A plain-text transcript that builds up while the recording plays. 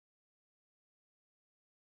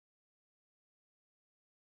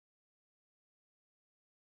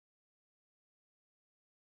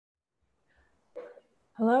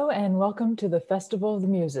Hello and welcome to the Festival of the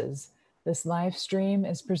Muses. This live stream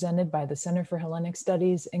is presented by the Center for Hellenic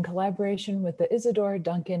Studies in collaboration with the Isidore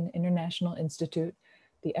Duncan International Institute,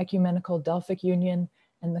 the Ecumenical Delphic Union,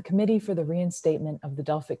 and the Committee for the Reinstatement of the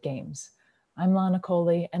Delphic Games. I'm Lana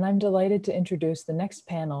Coley, and I'm delighted to introduce the next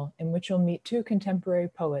panel in which you'll meet two contemporary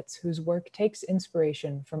poets whose work takes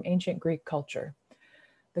inspiration from ancient Greek culture.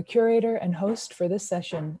 The curator and host for this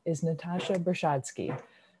session is Natasha Bershadsky.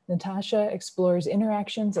 Natasha explores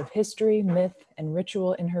interactions of history, myth, and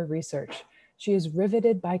ritual in her research. She is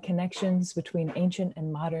riveted by connections between ancient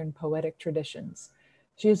and modern poetic traditions.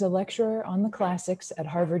 She is a lecturer on the classics at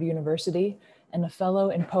Harvard University and a fellow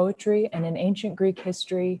in poetry and in ancient Greek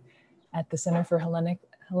history at the Center for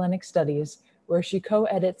Hellenic Studies, where she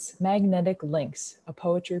co-edits Magnetic Links, a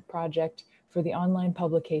poetry project for the online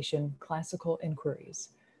publication Classical Inquiries.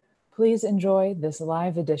 Please enjoy this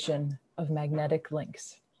live edition of Magnetic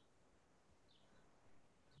Links.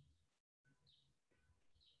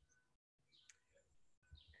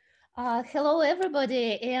 Hello,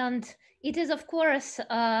 everybody, and it is, of course,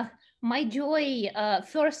 my joy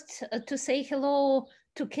first to say hello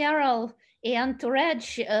to Carol and to Reg,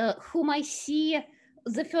 whom I see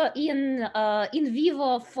in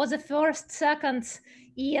vivo for the first seconds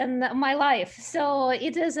in my life. So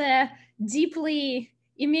it is a deeply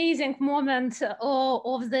amazing moment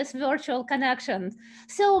of this virtual connection.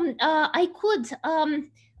 So I could,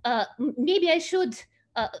 maybe I should,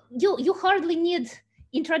 you hardly need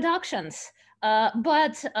introductions,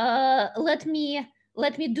 but let me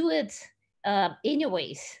do it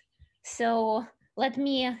anyways. So let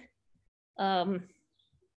me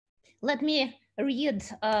read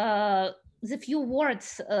the few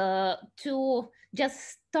words to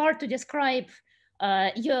just start to describe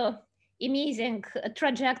your amazing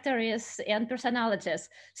trajectories and personalities.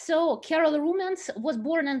 So Carol Rumens was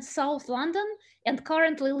born in South London and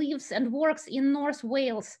currently lives and works in North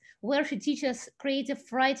Wales, where she teaches creative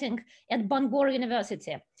writing at Bangor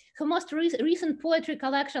University. Her most recent poetry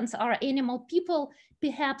collections are Animal People,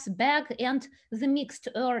 Perhaps Bag, and The Mixed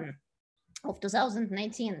Urn of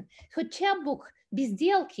 2019. Her chapbook,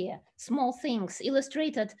 Безделки, Small Things,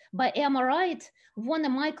 illustrated by Emma Wright, won a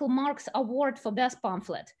Michael Marks Award for Best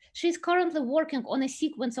Pamphlet. She is currently working on a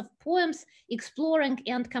sequence of poems exploring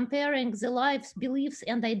and comparing the lives, beliefs,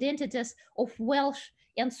 and identities of Welsh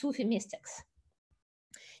and Sufi mystics.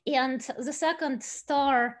 And the second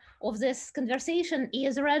star of this conversation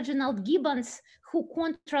is Reginald Gibbons, who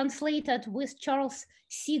translated with Charles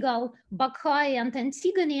Segal, Bacchae and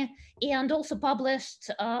Antigone, and also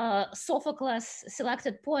published Sophocles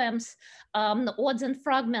selected poems, Odes and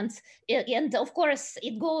Fragments. And of course,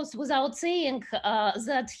 it goes without saying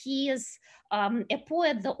that he is a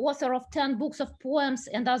poet, the author of 10 books of poems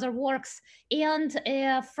and other works, and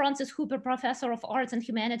a Francis Hooper Professor of Arts and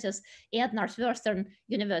Humanities at Northwestern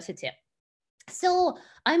University. So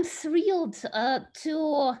I'm thrilled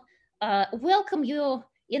to welcome you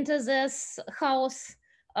into this house,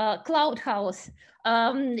 Cloud House.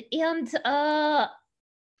 And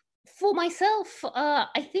for myself,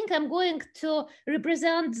 I think I'm going to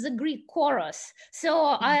represent the Greek chorus.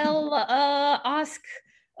 So I'll ask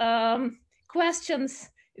questions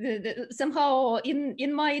somehow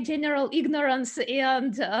in my general ignorance,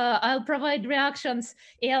 and I'll provide reactions,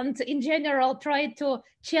 and in general try to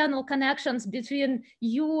channel connections between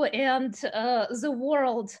you and the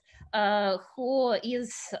world who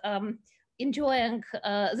is enjoying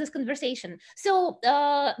this conversation. So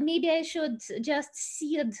maybe I should just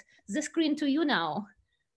cede the screen to you now.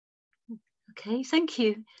 Okay, thank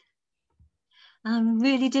you. I'm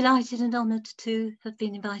really delighted and honoured to have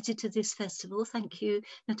been invited to this festival. Thank you,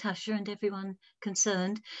 Natasha, and everyone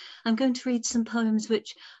concerned. I'm going to read some poems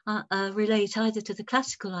which relate either to the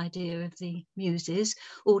classical idea of the Muses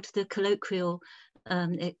or to the colloquial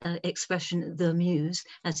expression, the Muse,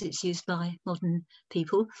 as it's used by modern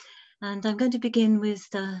people. And I'm going to begin with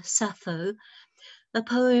Sappho, a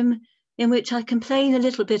poem in which I complain a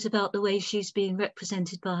little bit about the way she's being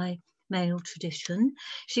represented by male tradition.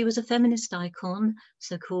 She was a feminist icon,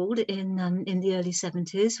 so-called, in the early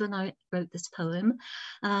 70s when I wrote this poem.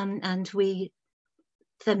 And we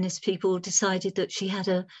feminist people decided that she had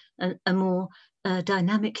a more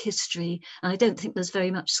dynamic history. I don't think there's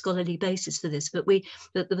very much scholarly basis for this, but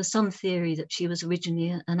there was some theory that she was originally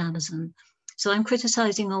an Amazon. So I'm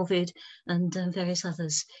criticizing Ovid and various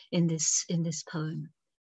others in this poem.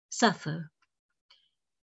 Sappho.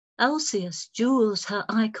 Alcaeus jewels her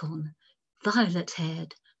icon,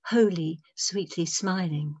 violet-haired, holy, sweetly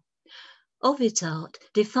smiling. Ovid's art,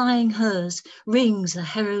 defying hers, wrings a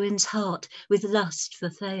heroine's heart with lust for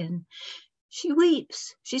Phaon. She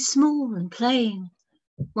weeps, she's small and plain,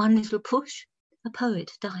 One little push, a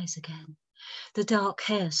poet dies again, the dark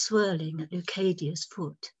hair swirling at Leucadia's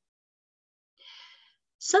foot.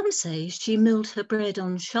 Some say she milled her bread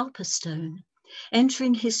on sharper stone,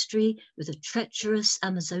 entering history with a treacherous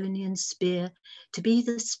Amazonian spear, to be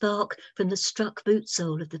the spark from the struck boot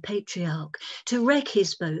sole of the patriarch, to wreck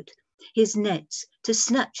his boat, his nets, to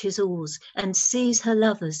snatch his oars and seize her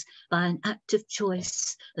lovers by an act of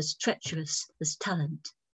choice as treacherous as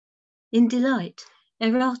talent. In delight,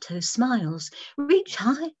 Erato smiles, reach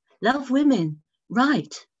high, love women,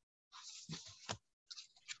 right.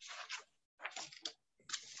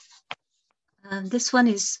 This one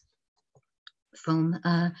is from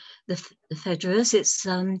the Phaedrus. It's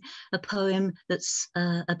a poem that's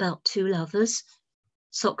about two lovers.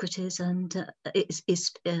 Socrates and is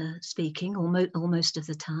speaking almost of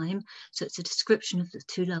the time. So it's a description of the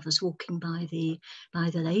two lovers walking by the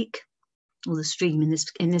lake, or the stream in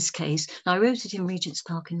this case. I wrote it in Regent's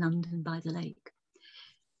Park in London, by the lake.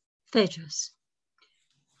 Phaedrus.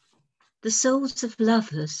 The souls of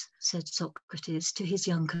lovers, said Socrates to his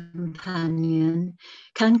young companion,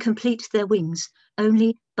 can complete their wings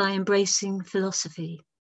only by embracing philosophy.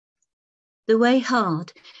 The way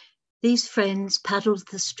hard, these friends paddled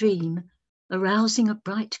the stream, arousing a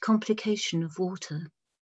bright complication of water.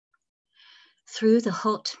 Through the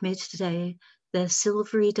hot midday, their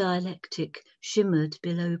silvery dialectic shimmered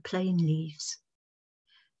below plain leaves.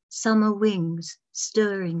 Summer wings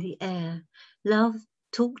stirring the air, love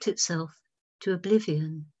talked itself to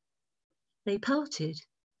oblivion. They parted,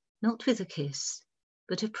 not with a kiss,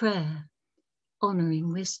 but a prayer,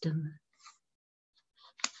 honouring wisdom.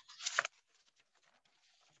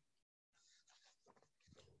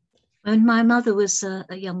 When my mother was a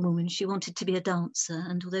young woman, she wanted to be a dancer,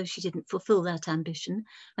 and although she didn't fulfil that ambition,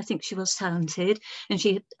 I think she was talented, and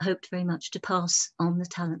she hoped very much to pass on the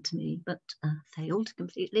talent to me, but failed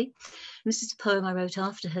completely. And this is a poem I wrote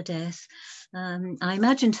after her death. I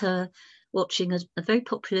imagined her watching a very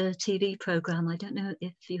popular TV programme. I don't know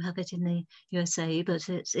if you have it in the USA, but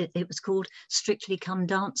it was called Strictly Come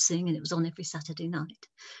Dancing, and it was on every Saturday night.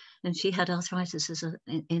 And she had arthritis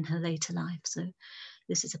in her later life, so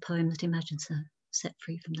this is a poem that imagines her set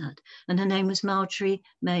free from that. And her name was Marjorie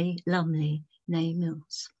May Lumley, née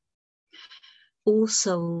Mills. All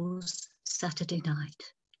Souls, Saturday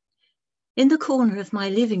night. In the corner of my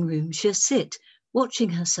living room, she'll sit, watching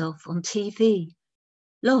herself on TV,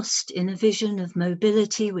 lost in a vision of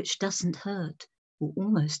mobility which doesn't hurt, or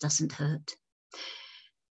almost doesn't hurt.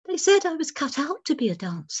 They said I was cut out to be a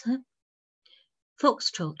dancer.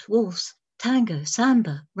 Foxtrot, waltz, tango,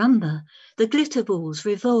 samba, rumba, the glitter balls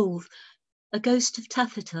revolve. A ghost of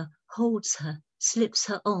taffeta holds her, slips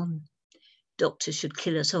her on. Doctors should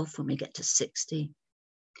kill us off when we get to 60.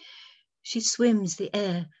 She swims the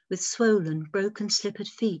air with swollen, broken slippered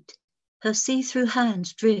feet. Her see-through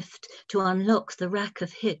hands drift to unlock the rack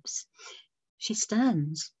of hips. She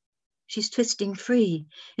stands. She's twisting free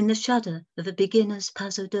in the shudder of a beginner's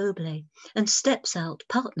paso doble and steps out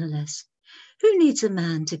partnerless. Who needs a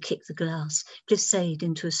man to kick the glass, glissade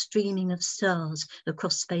into a streaming of stars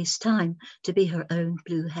across space-time to be her own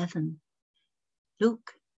blue heaven?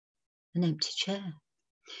 Look, an empty chair.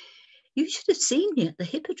 You should have seen me at the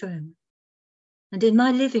Hippodrome. And in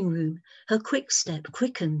my living room, her quick step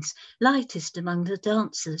quickens, lightest among the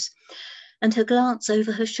dancers, and her glance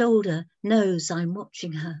over her shoulder knows I'm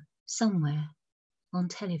watching her somewhere on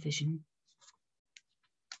television.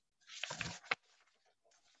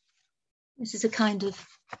 This is a kind of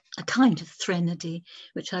threnody,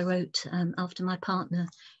 which I wrote after my partner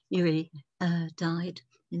Yuri died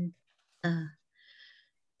in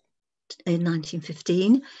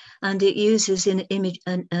 1915, and it uses in image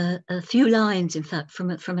a few lines, in fact, from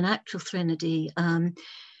an actual threnody,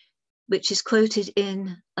 which is quoted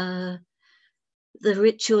in the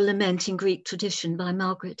ritual lament in Greek tradition by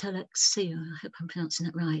Margaret Alexiou. I hope I'm pronouncing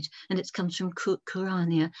that right, and it comes from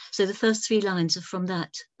Kurania. So the first three lines are from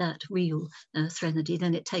that real threnody.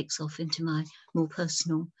 Then it takes off into my more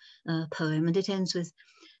personal poem, and it ends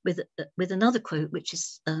with another quote, which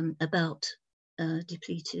is about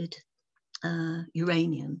depleted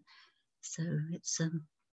uranium. So it's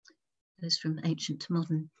goes from ancient to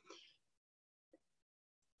modern.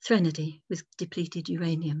 Threnody with depleted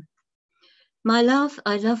uranium. My love,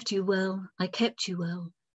 I loved you well, I kept you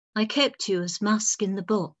well. I kept you as musk in the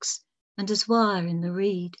box and as wire in the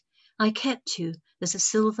reed. I kept you as a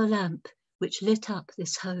silver lamp which lit up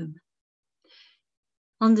this home.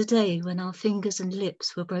 On the day when our fingers and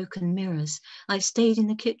lips were broken mirrors, I stayed in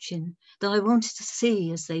the kitchen, though I wanted to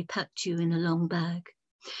see as they packed you in a long bag.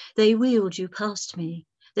 They wheeled you past me,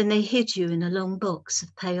 then they hid you in a long box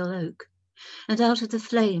of pale oak. and out of the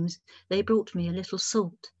flames they brought me a little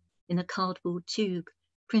salt in a cardboard tube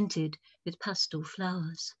printed with pastel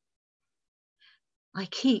flowers. I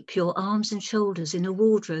keep your arms and shoulders in a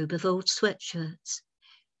wardrobe of old sweatshirts.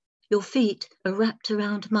 Your feet are wrapped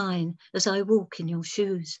around mine as I walk in your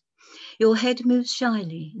shoes. Your head moves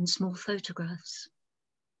shyly in small photographs.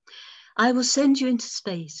 I will send you into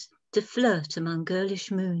space to flirt among girlish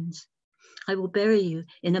moons. I will bury you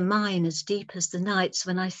in a mine as deep as the nights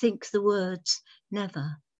when I think the words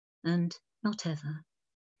never and not ever.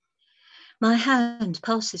 My hand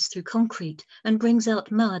passes through concrete and brings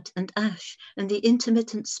out mud and ash and the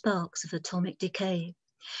intermittent sparks of atomic decay.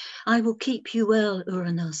 I will keep you well,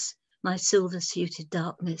 Uranus, my silver-suited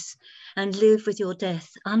darkness, and live with your death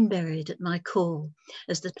unburied at my core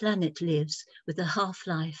as the planet lives with the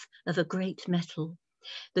half-life of a great metal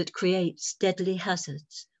that creates deadly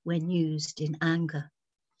hazards when used in anger.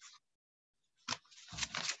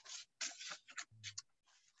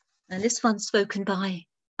 And this one's spoken by,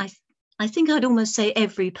 I think I'd almost say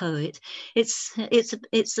every poet. It's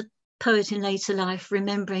a poet in later life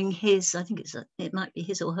remembering his, I think it might be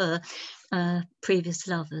his or her previous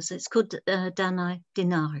lovers. It's called Danai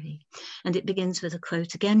Dinari, and it begins with a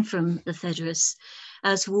quote again from the Phaedrus: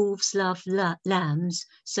 "As wolves love lambs,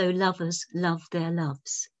 so lovers love their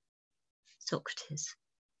loves." Socrates.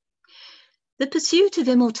 "The pursuit of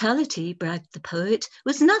immortality," bragged the poet,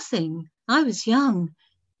 "was nothing. I was young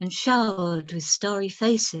and showered with starry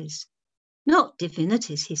faces. Not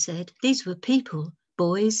divinities," he said. "These were people,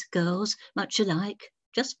 boys, girls, much alike,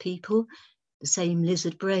 just people, the same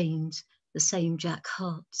lizard brains, the same jack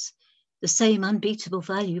hearts, the same unbeatable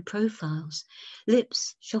value profiles,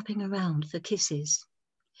 lips shopping around for kisses.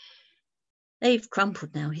 They've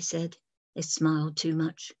crumpled now," he said. "They smiled too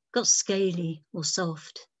much, got scaly or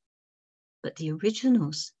soft. But the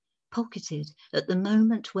originals, pocketed at the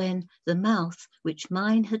moment when the mouth which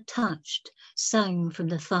mine had touched sang from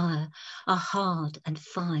the fire, are hard and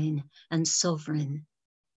fine and sovereign.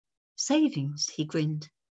 Savings," he grinned,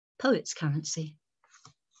 "poet's currency."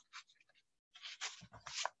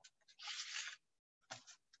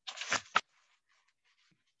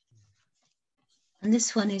 And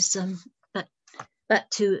this one is back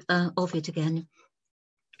to Ovid again.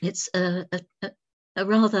 It's a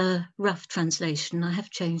rather rough translation. I have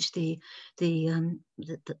changed the end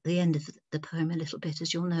of the poem a little bit,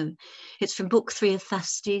 as you'll know. It's from Book 3 of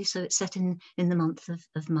Fasti, so it's set in the month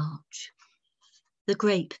of March. The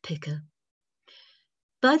Grape Picker.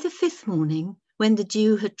 By the 5th morning, when the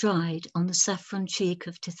dew had dried on the saffron cheek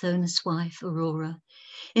of Tithonus' wife, Aurora,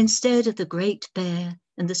 instead of the great bear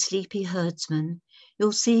and the sleepy herdsman,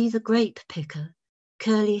 you'll see the grape picker,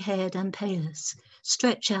 curly-haired Ampalus,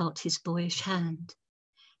 stretch out his boyish hand.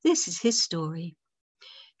 This is his story.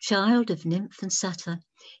 Child of nymph and satyr,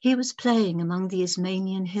 he was playing among the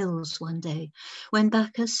Ismenian hills one day when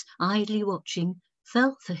Bacchus, idly watching,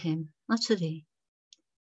 fell for him utterly.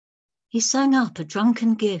 He sang up a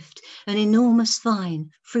drunken gift, an enormous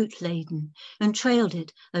vine, fruit-laden, and trailed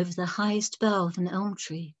it over the highest bough of an elm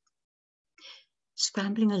tree.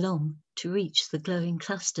 Scrambling along to reach the glowing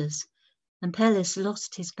clusters, Ampalus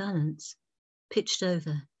lost his balance, pitched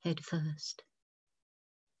over head first.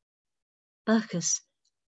 Bacchus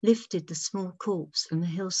lifted the small corpse from the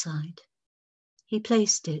hillside. He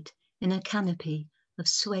placed it in a canopy of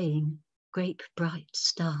swaying, grape-bright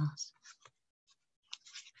stars.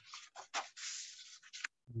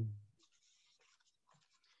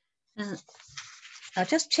 I'll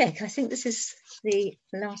just check. I think this is the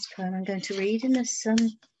last poem I'm going to read in this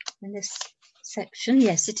section.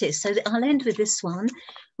 Yes, it is. So I'll end with this one,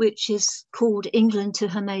 which is called England to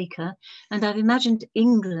Her Maker. And I've imagined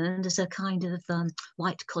England as a kind of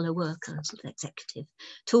white-collar worker, sort of executive,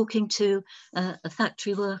 talking to a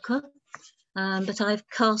factory worker. But I've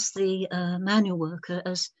cast the manual worker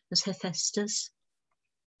as Hephaestus.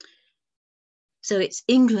 So it's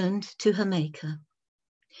England to her maker.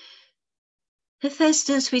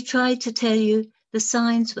 Hephaestus, we tried to tell you, the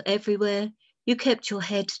signs were everywhere. You kept your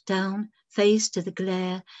head down, face to the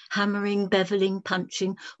glare, hammering, beveling,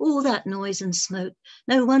 punching, all that noise and smoke.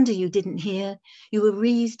 No wonder you didn't hear. You were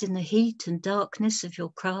wreathed in the heat and darkness of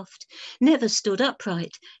your craft, never stood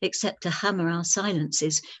upright except to hammer our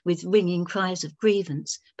silences with ringing cries of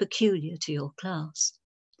grievance peculiar to your class.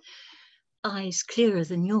 Eyes clearer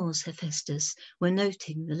than yours, Hephaestus, were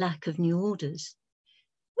noting the lack of new orders.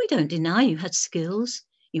 We don't deny you had skills.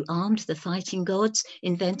 You armed the fighting gods,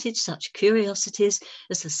 invented such curiosities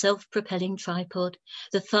as the self-propelling tripod,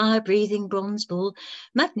 the fire-breathing bronze bull,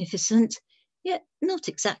 magnificent, yet not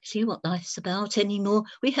exactly what life's about anymore.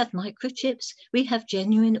 We have microchips, we have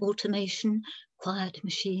genuine automation, quiet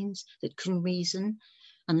machines that can reason.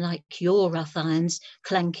 Unlike your rough irons,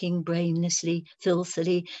 clanking brainlessly,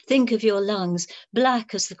 filthily. Think of your lungs,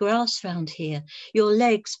 black as the grass round here, your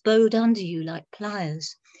legs bowed under you like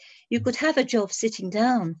pliers. You could have a job sitting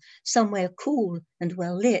down, somewhere cool and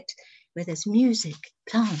well lit, where there's music,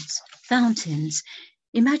 plants, fountains.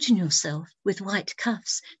 Imagine yourself with white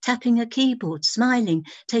cuffs, tapping a keyboard, smiling,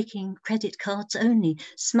 taking credit cards only,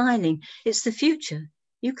 smiling. It's the future.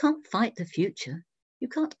 You can't fight the future. You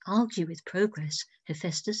can't argue with progress,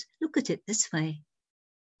 Hephaestus. Look at it this way.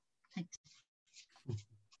 Thanks.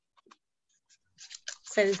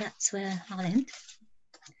 So that's where I'll end.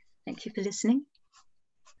 Thank you for listening.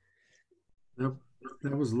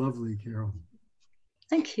 That was lovely, Carol.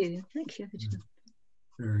 Thank you. Thank you, Reginald.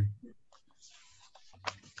 Very.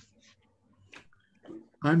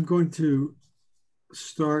 I'm going to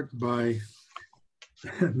start by,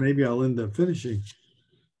 maybe I'll end up finishing,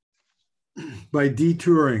 by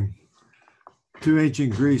detouring to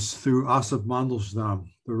ancient Greece through Osip Mandelstam,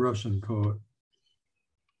 the Russian poet.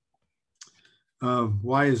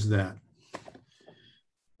 Why is that?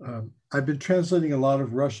 I've been translating a lot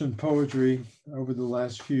of Russian poetry over the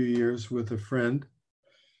last few years with a friend,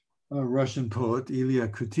 a Russian poet, Ilya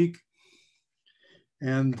Kutik.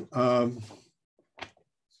 And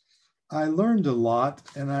I learned a lot,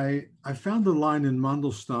 and I found a line in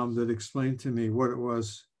Mandelstam that explained to me what it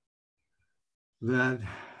was that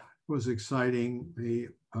was exciting me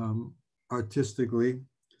artistically.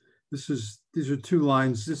 These are two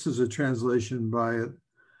lines. This is a translation by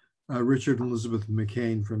Richard and Elizabeth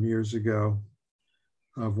McCain from years ago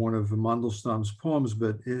of one of Mandelstam's poems,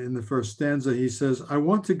 but in the first stanza, he says, "I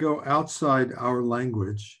want to go outside our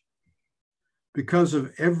language because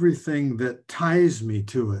of everything that ties me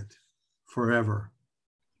to it forever,"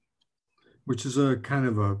 which is a kind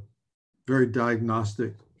of a very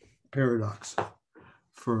diagnostic paradox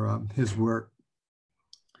for his work.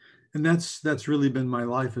 And that's really been my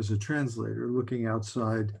life as a translator, looking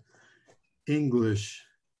outside English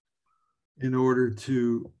in order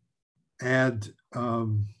to add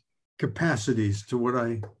capacities to what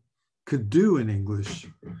I could do in English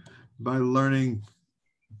by learning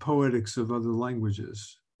poetics of other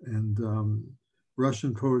languages. And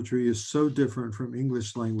Russian poetry is so different from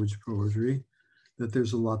English language poetry that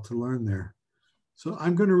there's a lot to learn there. So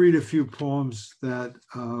I'm going to read a few poems that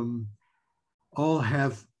all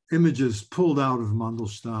have images pulled out of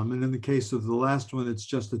Mandelstam. And in the case of the last one, it's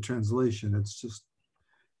just a translation.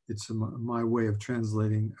 It's my way of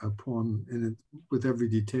translating a poem in it with every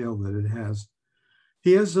detail that it has.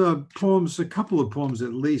 He has a couple of poems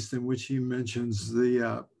at least, in which he mentions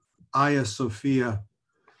the Hagia Sophia.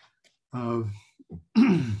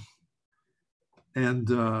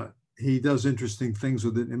 And he does interesting things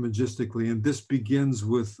with it imagistically. And this begins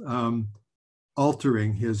with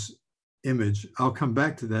altering his image. I'll come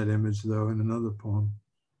back to that image, though, in another poem.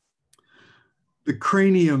 The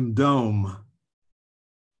cranium dome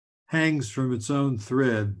hangs from its own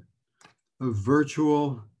thread of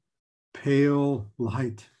virtual pale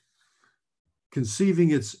light,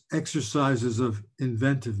 conceiving its exercises of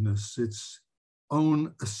inventiveness, its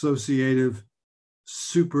own associative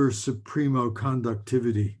super supremo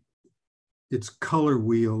conductivity, its color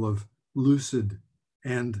wheel of lucid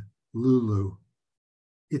and Lulu,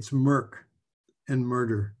 its murk and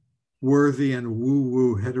murder, worthy and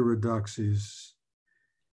woo-woo heterodoxies,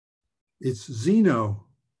 its Zeno,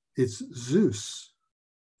 its Zeus,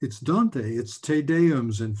 its Dante, its Te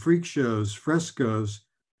Deums and freak shows, frescoes,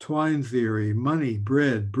 twine theory, money,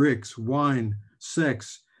 bread, bricks, wine,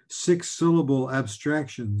 sex, six-syllable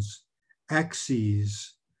abstractions,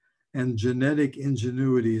 axes, and genetic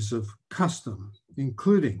ingenuities of custom,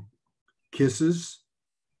 including kisses,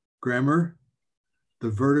 grammar, the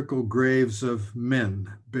vertical graves of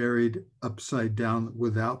men buried upside down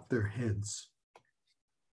without their heads.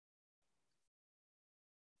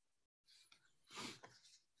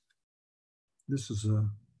 This is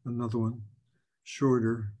another one,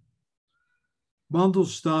 shorter.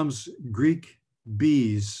 Mandelstam's Greek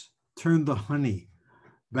bees turn the honey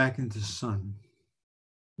back into sun.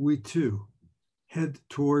 We too head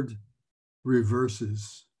toward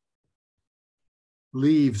reverses,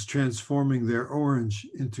 leaves transforming their orange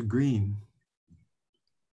into green.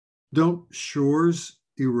 Don't shores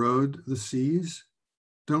erode the seas?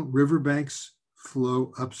 Don't riverbanks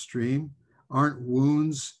flow upstream? Aren't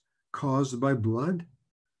wounds caused by blood?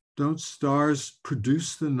 Don't stars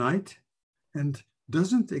produce the night? And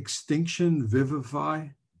doesn't extinction vivify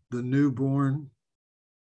the newborn?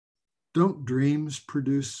 Don't dreams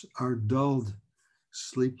produce our dulled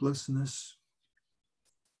sleeplessness?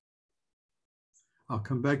 I'll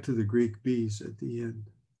come back to the Greek bees at the end.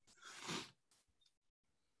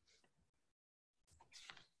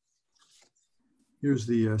 Here's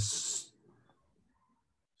the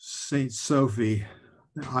Saint Sophie,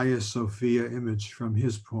 the Hagia Sophia image from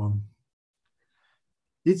his poem.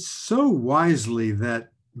 It's so wisely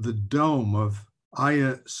that the dome of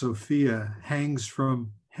Hagia Sophia hangs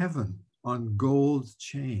from heaven on gold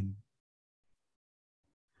chain,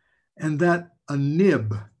 and that a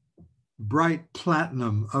nib, bright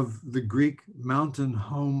platinum of the Greek mountain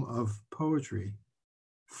home of poetry,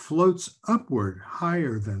 floats upward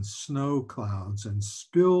higher than snow clouds and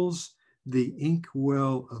spills the ink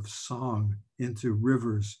well of song into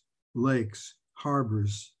rivers, lakes,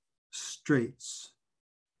 harbors, straits.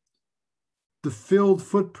 The filled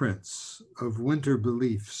footprints of winter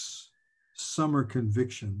beliefs, summer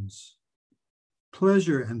convictions,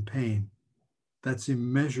 pleasure and pain that's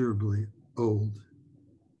immeasurably old.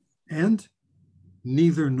 And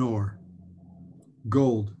neither nor,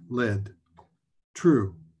 gold, lead,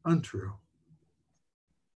 true, untrue.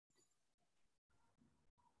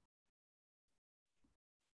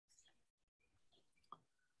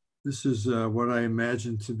 This is what I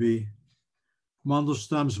imagine to be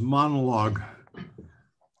Mandelstam's monologue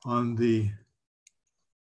on the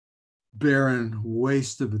barren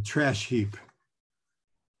waste of a trash heap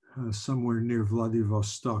somewhere near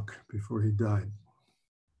Vladivostok before he died.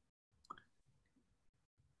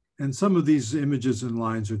 And some of these images and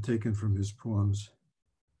lines are taken from his poems.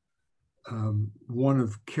 One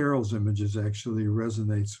of Carol's images actually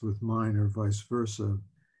resonates with mine, or vice versa.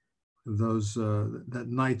 Those that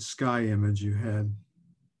night sky image you had.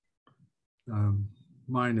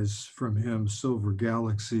 Mine is from him, silver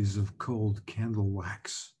galaxies of cold candle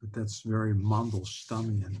wax, but that's very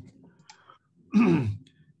Mandelstamian.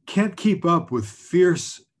 Can't keep up with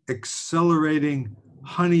fierce, accelerating,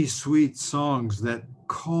 honey sweet songs that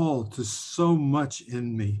call to so much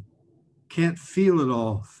in me. Can't feel it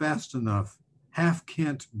all fast enough, half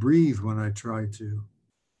can't breathe when I try to.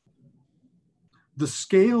 The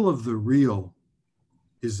scale of the real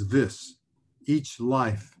is this, each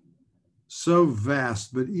life, so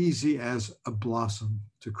vast but easy as a blossom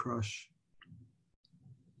to crush.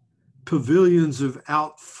 Pavilions of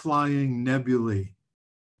outflying nebulae,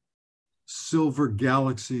 silver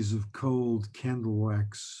galaxies of cold candle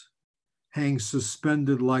wax, hang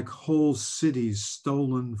suspended like whole cities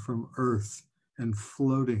stolen from Earth and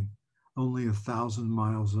floating only 1,000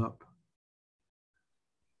 miles up.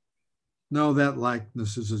 No, that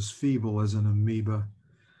likeness is as feeble as an amoeba.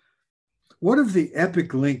 What of the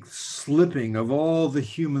epic length slipping of all the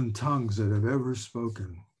human tongues that have ever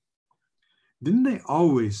spoken? Didn't they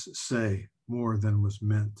always say more than was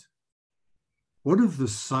meant? What of the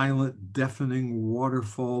silent, deafening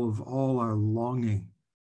waterfall of all our longing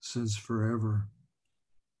since forever?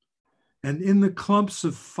 And in the clumps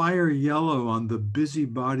of fire yellow on the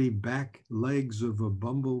busybody back legs of a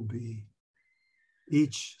bumblebee,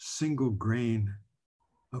 each single grain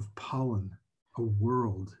of pollen, a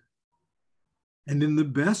world. And in the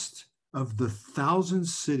best of the 1,000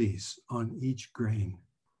 cities on each grain,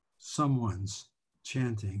 someone's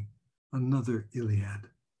chanting another Iliad.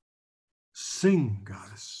 Sing,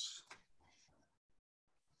 goddess.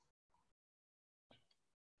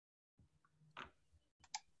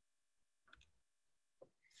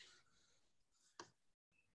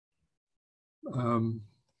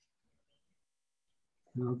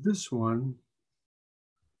 Now this one,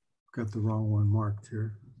 got the wrong one marked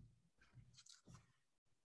here.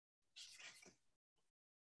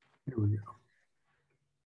 Here we go.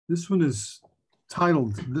 This one is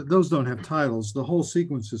titled, those don't have titles. The whole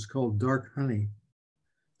sequence is called Dark Honey.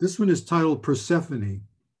 This one is titled Persephone.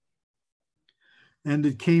 And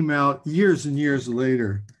it came out years and years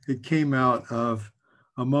later. It came out of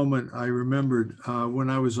a moment I remembered when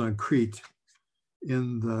I was on Crete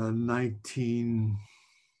in the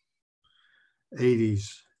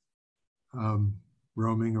 1980s,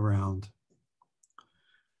 roaming around.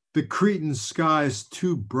 The Cretan skies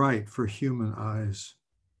too bright for human eyes.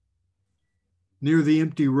 Near the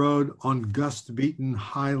empty road on gust-beaten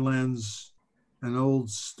highlands, an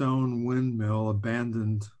old stone windmill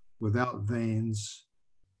abandoned without vanes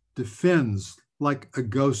defends like a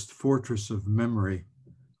ghost fortress of memory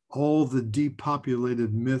all the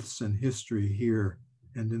depopulated myths and history here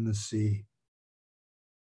and in the sea.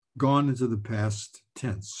 Gone into the past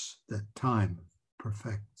tense that time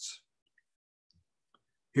perfects.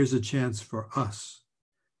 Here's a chance for us.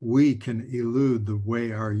 We can elude the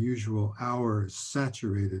way our usual hour is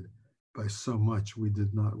saturated by so much we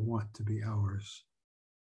did not want to be ours.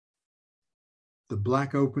 The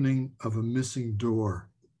black opening of a missing door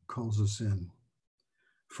calls us in.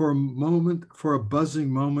 For a moment, for a buzzing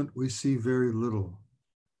moment, we see very little.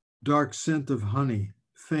 Dark scent of honey,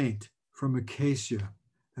 faint from acacia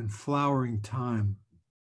and flowering thyme.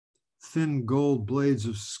 Thin gold blades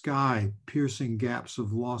of sky, piercing gaps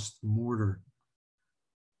of lost mortar.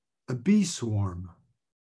 A bee swarm,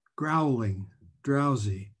 growling,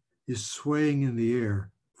 drowsy, is swaying in the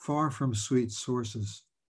air, far from sweet sources.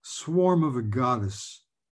 Swarm of a goddess,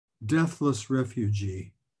 deathless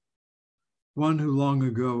refugee, one who long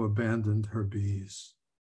ago abandoned her bees.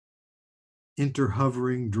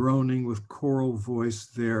 Interhovering, droning with choral voice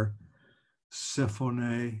there,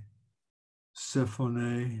 Sephone,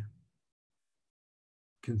 Sephone.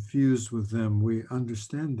 Confused with them, we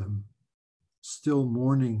understand them, still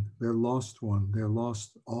mourning their lost one, their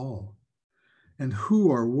lost all. And who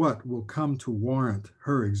or what will come to warrant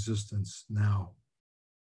her existence now?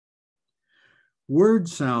 Word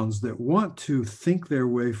sounds that want to think their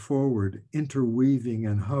way forward, interweaving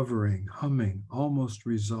and hovering, humming, almost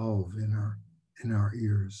resolve in our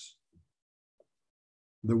ears.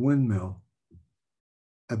 The windmill,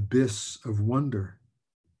 abyss of wonder,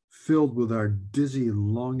 filled with our dizzy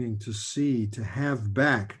longing to see, to have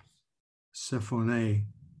back, Sephone,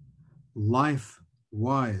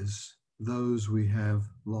 life-wise, those we have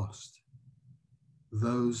lost,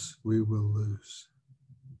 those we will lose.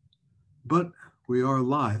 But we are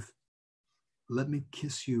alive. Let me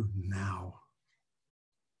kiss you now.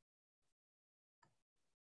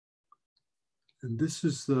 And this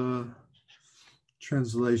is the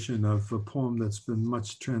translation of a poem that's been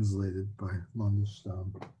much translated by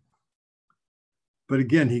Mandelstam. But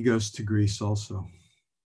again, he goes to Greece also.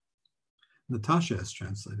 Natasha has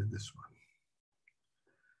translated this one.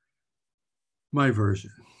 My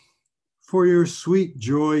version. For your sweet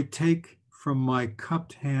joy, take from my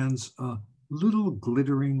cupped hands a little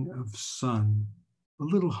glittering of sun, a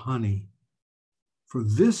little honey, for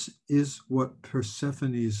this is what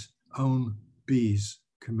Persephone's own bees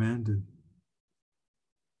commanded.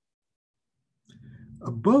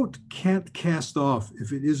 A boat can't cast off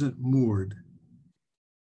if it isn't moored.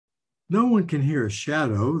 No one can hear a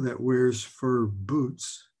shadow that wears fur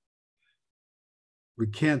boots. We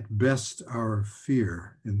can't best our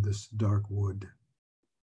fear in this dark wood.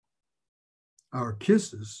 Our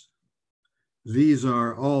kisses, these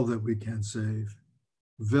are all that we can save,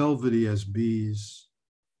 velvety as bees,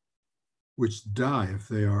 which die if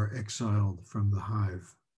they are exiled from the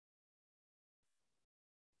hive.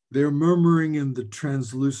 They're murmuring in the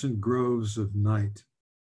translucent groves of night.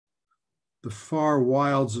 The far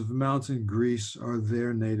wilds of mountain Greece are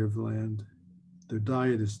their native land. Their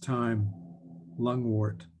diet is thyme,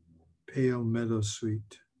 lungwort, pale meadow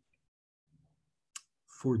sweet.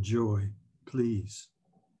 For joy, please,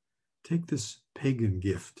 take this pagan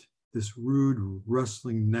gift, this rude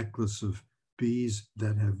rustling necklace of bees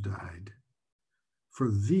that have died. For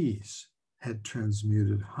these had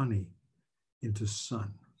transmuted honey into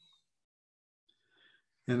sun.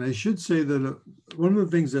 And I should say that one of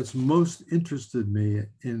the things that's most interested me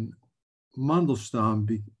in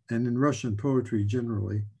Mandelstam and in Russian poetry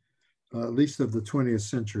generally, at least of the 20th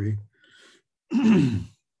century,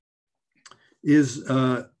 is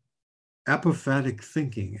apophatic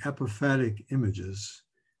thinking, apophatic images,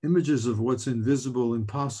 images of what's invisible,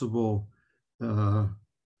 impossible,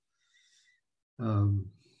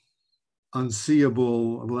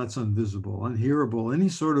 unseeable, well, that's invisible, unhearable, any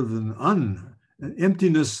sort of an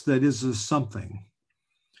emptiness that is a something.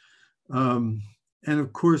 And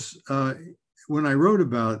of course, when I wrote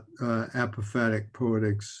about apophatic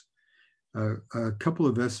poetics, a couple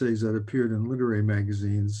of essays that appeared in literary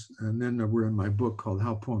magazines, and then were in my book called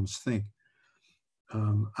How Poems Think.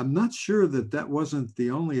 I'm not sure that wasn't the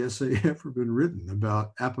only essay ever been written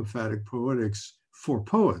about apophatic poetics for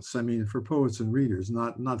poets. I mean, for poets and readers,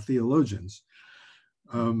 not theologians.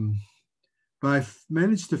 But I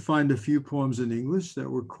managed to find a few poems in English that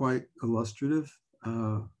were quite illustrative,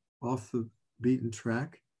 off the beaten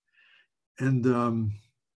track. And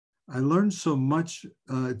I learned so much,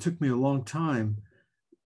 it took me a long time,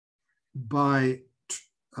 by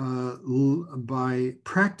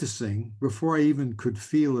practicing, before I even could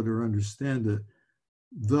feel it or understand it,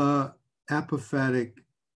 the apophatic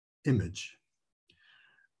image,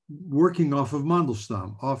 working off of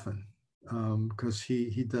Mandelstam often, because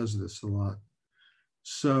he does this a lot.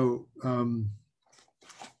 So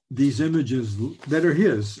these images that are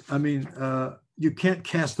his, I mean, you can't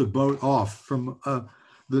cast a boat off from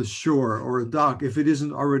the shore or a dock if it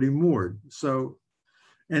isn't already moored. So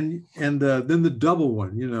And then the double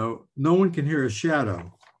one, you know, no one can hear a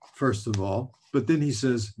shadow, first of all, but then he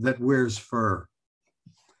says that wears fur,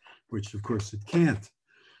 which of course it can't.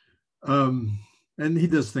 And he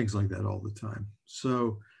does things like that all the time.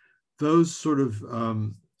 So those sort of,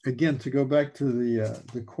 again, to go back to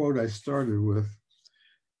the quote I started with,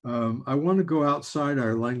 I want to go outside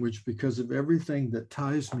our language because of everything that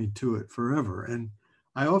ties me to it forever. And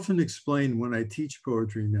I often explain when I teach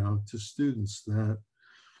poetry now to students that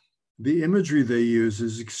the imagery they use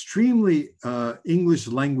is extremely English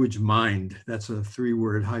language mind. That's a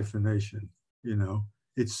 3-word hyphenation, you know.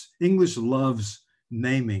 It's English loves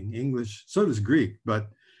naming. English, so does Greek, but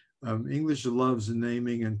English loves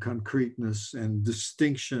naming and concreteness and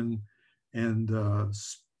distinction. And,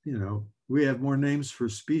 you know, we have more names for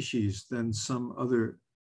species than some other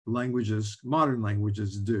languages, modern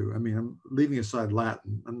languages do. I mean, I'm leaving aside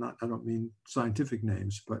Latin. I don't mean scientific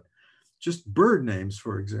names, but just bird names,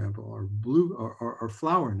 for example, or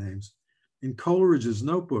flower names. In Coleridge's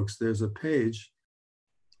notebooks, there's a page,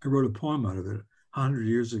 I wrote a poem out of it 100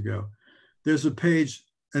 years ago. There's a page,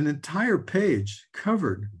 an entire page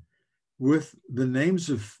covered with the names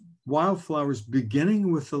of wildflowers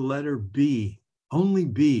beginning with the letter B, only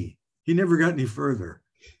B. He never got any further.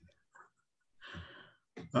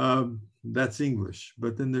 That's English,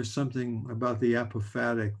 but then there's something about the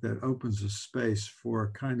apophatic that opens a space for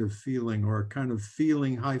a kind of feeling or a kind of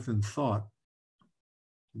feeling hyphen thought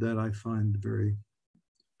that I find very,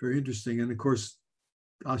 very interesting. And of course,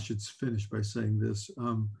 I should finish by saying this.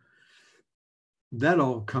 That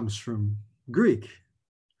all comes from Greek.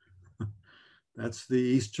 That's the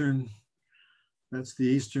Eastern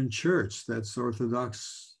Church. That's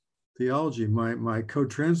Orthodox theology. My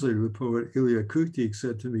co-translator, the poet Ilya Kuktik,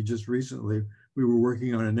 said to me just recently, we were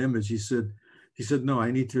working on an image. He said, no, I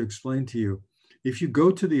need to explain to you. If you go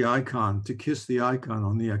to the icon to kiss the icon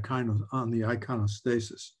on the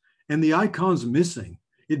iconostasis, and the icon's missing,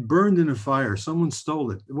 it burned in a fire, someone stole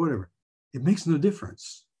it, whatever, it makes no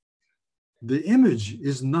difference. The image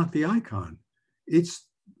is not the icon. It's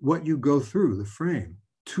what you go through, the frame,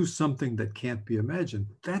 to something that can't be imagined.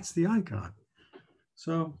 That's the icon.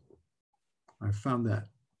 So I found that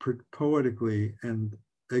poetically and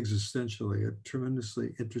existentially a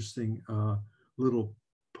tremendously interesting little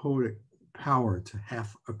poetic power to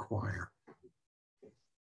half acquire.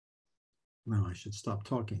 Now I should stop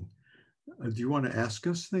talking. Do you want to ask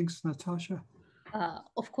us things, Natasha?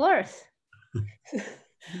 Of course.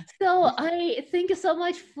 So I thank you so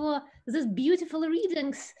much for these beautiful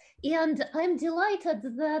readings, and I'm delighted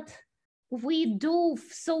that we dove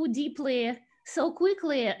so deeply, so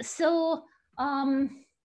quickly. So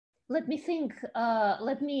let me think.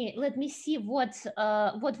 Let me see what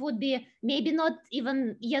would be maybe not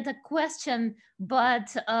even yet a question,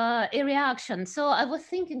 but a reaction. So I was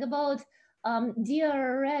thinking about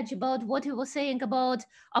dear Reg, about what you were saying about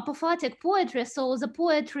apophatic poetry. So the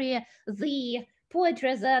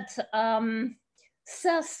poetry that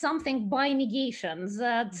says something by negation,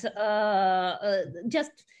 that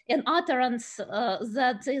just an utterance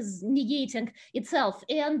that is negating itself.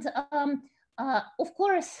 And of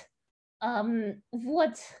course,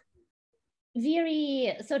 what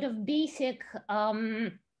very sort of basic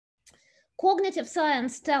cognitive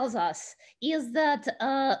science tells us is that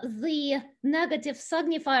the negative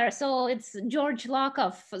signifier, so it's George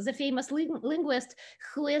Lakoff, the famous linguist,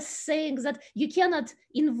 who is saying that you cannot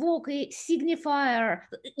invoke a signifier,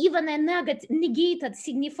 even a negated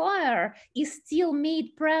signifier is still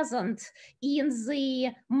made present in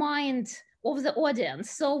the mind of the audience.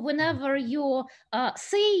 So whenever you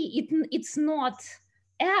say it's not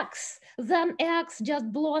X, then X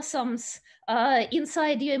just blossoms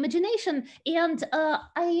inside your imagination. And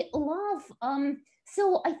I love,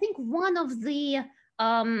 so I think one of the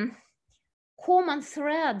common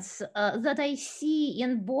threads that I see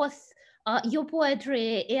in both your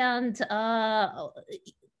poetry and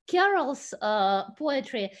Carol's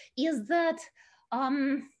poetry is that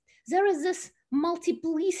there is this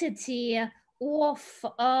multiplicity of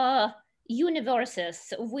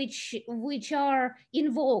universes which are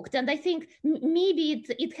invoked, and I think maybe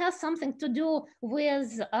it has something to do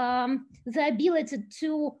with the ability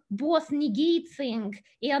to both negate things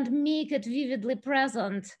and make it vividly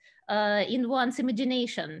present in one's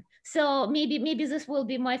imagination. So maybe this will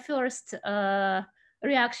be my first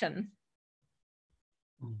reaction.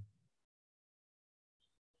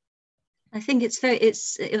 I think it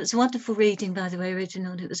was a wonderful reading, by the way,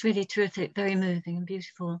 Reginald. It was really terrific, very moving and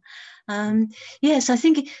beautiful. Yes, I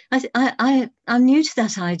think I'm new to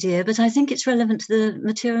that idea, but I think it's relevant to the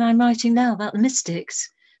material I'm writing now about the mystics,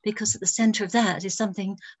 because at the center of that is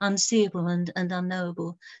something unseeable and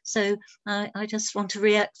unknowable. So I just want to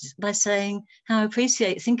react by saying how I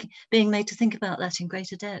appreciate being made to think about that in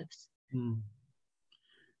greater depth. Mm.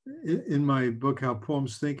 In my book, How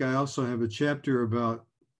Poems Think, I also have a chapter about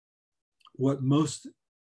what most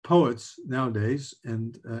poets nowadays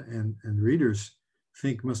and readers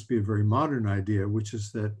think must be a very modern idea, which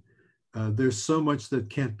is that there's so much that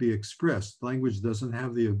can't be expressed. Language doesn't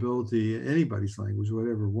have the ability, anybody's language,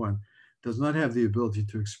 whatever one, does not have the ability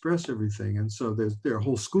to express everything. And so there are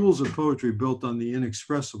whole schools of poetry built on the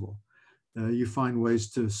inexpressible. You find ways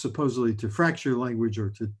to supposedly to fracture language or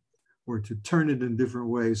to turn it in different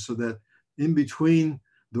ways so that in between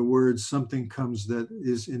the words something comes that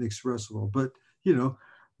is inexpressible. But you know,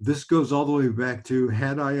 this goes all the way back to,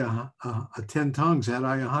 had I 10 tongues, had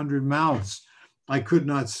I 100 mouths, I could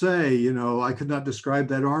not say, you know, I could not describe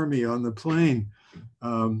that army on the plain.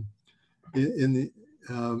 And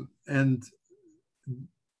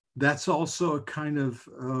that's also a kind of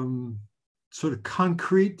sort of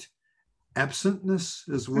concrete absentness,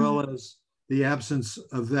 as well as the absence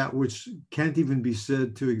of that which can't even be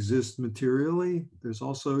said to exist materially. There's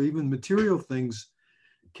also even material things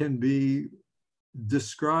can be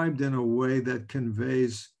described in a way that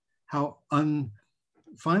conveys how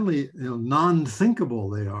finally, you know, non-thinkable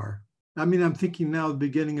they are. I mean, I'm thinking now the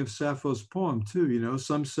beginning of Sappho's poem too, you know,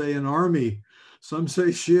 some say an army, some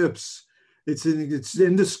say ships. It's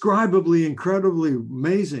indescribably, incredibly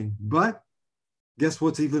amazing. But guess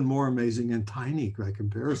what's even more amazing and tiny by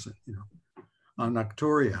comparison, you know, on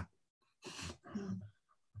Nocturia.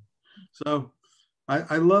 So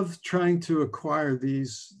I love trying to acquire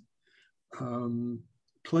these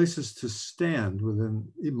places to stand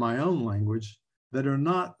within my own language that are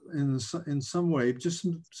not in some way just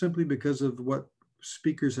simply because of what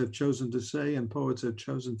speakers have chosen to say and poets have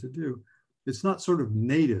chosen to do. It's not sort of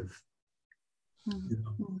native. You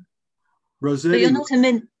know. Rossetti, but you're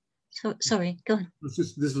not sorry, go on. This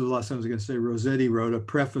is the last time I was going to say. Rossetti wrote a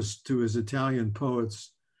preface to his Italian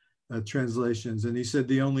poets' translations, and he said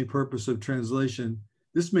the only purpose of translation,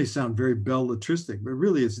 this may sound very belletristic, but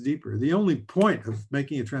really it's deeper. The only point of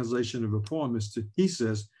making a translation of a poem is to, he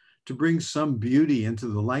says, to bring some beauty into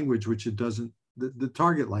the language which it doesn't, the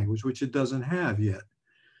target language, which it doesn't have yet.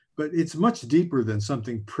 But it's much deeper than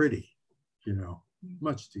something pretty, you know,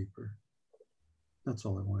 much deeper. That's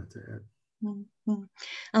all I wanted to add.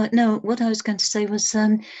 No, what I was going to say was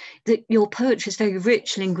that your poetry is very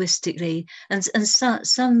rich linguistically, and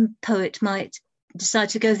some poet might decide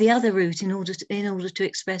to go the other route in order to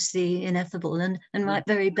express the ineffable and write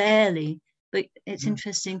very barely. But it's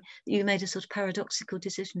interesting that you made a sort of paradoxical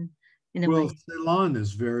decision in a way. Well, Ceylon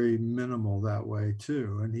is very minimal that way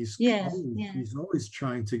too, and he's always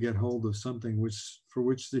trying to get hold of something for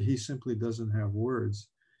which he simply doesn't have words.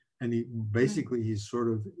 And he's sort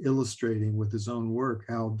of illustrating with his own work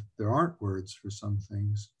how there aren't words for some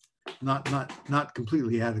things, not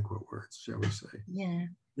completely adequate words, shall we say? Yeah.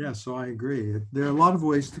 Yeah. So I agree. There are a lot of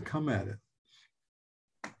ways to come at it.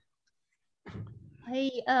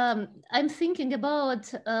 I'm thinking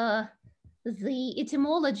about the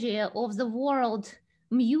etymology of the word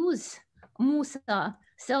muse, musa.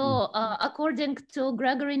 So according to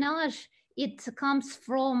Gregory Nash, it comes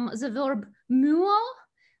from the verb mua.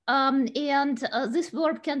 And this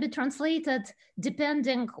verb can be translated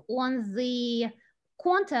depending on the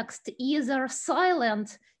context, either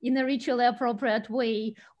silent in a ritually appropriate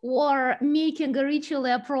way or making a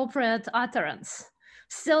ritually appropriate utterance.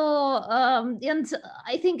 So, and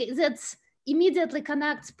I think that immediately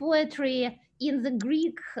connects poetry in the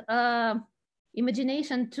Greek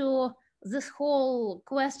imagination to this whole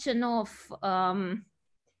question of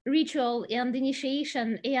ritual and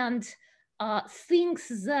initiation and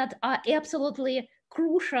things that are absolutely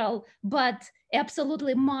crucial, but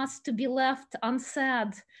absolutely must to be left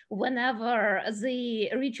unsaid whenever the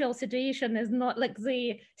ritual situation is not, like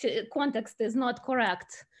the context is not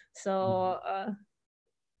correct. So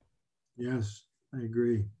yes, I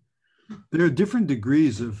agree. There are different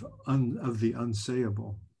degrees of the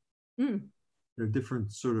unsayable. There are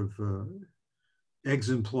different sort of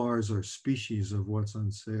exemplars or species of what's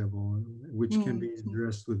unsayable, which can be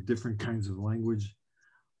addressed with different kinds of language,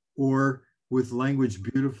 or with language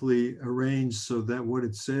beautifully arranged so that what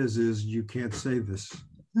it says is, you can't say this.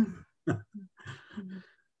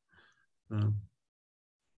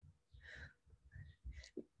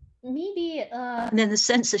 Maybe and then the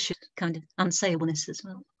censorship kind of unsayableness as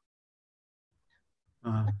well.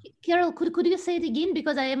 Carol, could you say it again,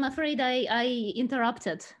 because I am afraid I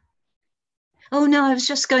interrupted. Oh no, I was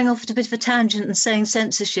just going off at a bit of a tangent and saying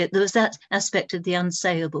censorship. There was that aspect of the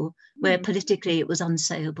unsayable, where politically it was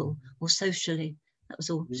unsayable, or socially. That was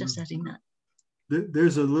all, just adding that.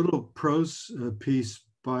 There's a little prose piece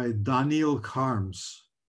by Daniil Kharms,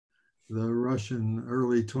 the Russian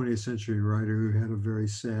early 20th century writer who had a very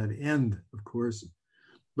sad end, of course.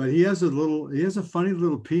 But he has a funny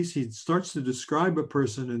little piece. He starts to describe a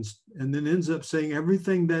person and then ends up saying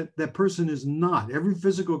everything that that person is not. Every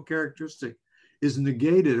physical characteristic is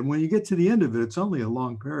negated. And when you get to the end of it, it's only a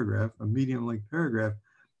long paragraph, a medium-length paragraph.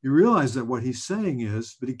 You realize that what he's saying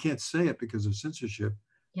is, but he can't say it because of censorship.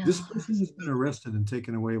 Yeah. This person has been arrested and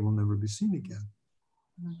taken away, will never be seen again.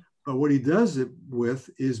 But what he does it with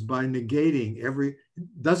is by negating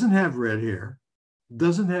doesn't have red hair,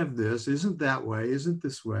 doesn't have this, isn't that way, isn't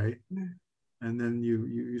this way. And then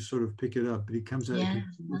you sort of pick it up, but he comes at it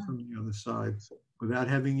from the other side without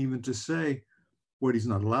having even to say what he's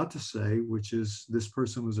not allowed to say, which is this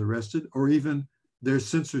person was arrested, or even there's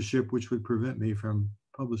censorship which would prevent me from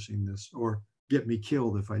publishing this or get me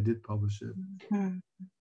killed if I did publish it,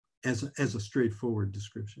 as a straightforward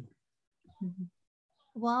description.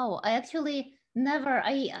 Wow, I actually never,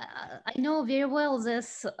 I know very well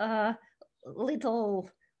this little,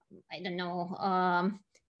 I don't know,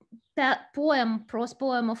 that prose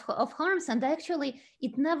poem of Harms, and actually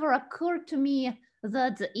it never occurred to me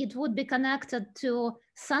that it would be connected to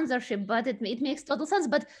censorship, but it makes total sense.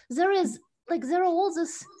 But there are all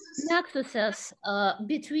these nexuses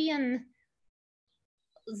between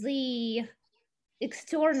the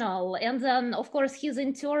external and then, of course, his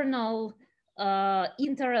internal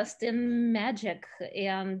interest in magic,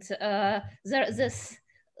 and there's this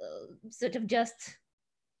sort of just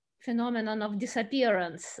phenomenon of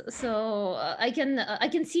disappearance. So I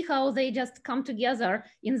can see how they just come together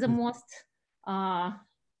in the most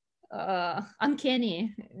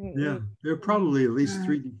uncanny. Yeah, there are probably at least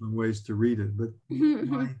 3 different ways to read it, but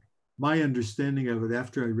my understanding of it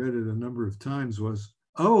after I read it a number of times was,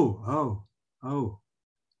 oh,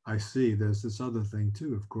 I see. There's this other thing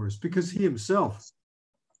too, of course, because he himself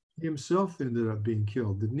ended up being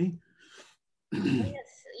killed, didn't he?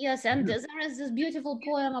 Yes, and there is this beautiful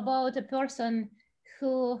poem about a person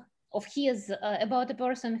about a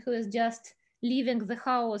person who is just leaving the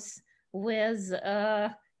house with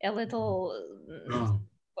a little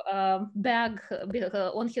bag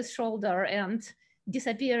on his shoulder and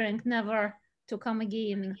disappearing, never to come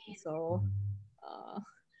again. So.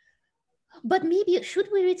 But maybe should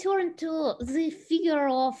we return to the figure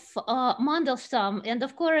of Mandelstam? And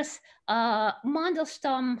of course,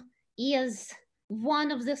 Mandelstam is one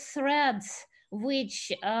of the threads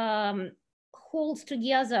which holds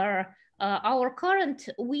together our current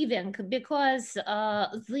weaving, because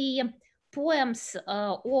the poems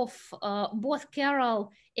of both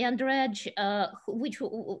Carol and Reg, which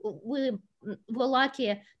we were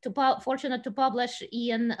lucky fortunate to publish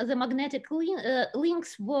in the Magnetic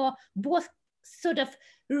Links, were both sort of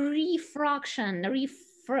reflection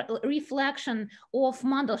of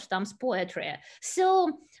Mandelstam's poetry.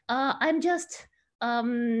 So I'm just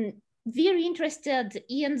very interested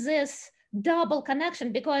in this double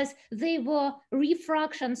connection, because they were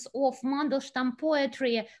refractions of Mandelstam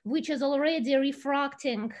poetry, which is already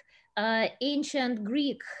refracting ancient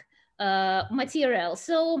Greek material.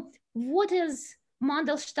 So what is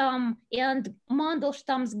Mandelstam and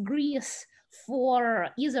Mandelstam's Greece for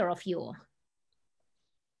either of you?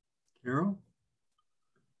 Carol?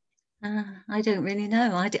 I don't really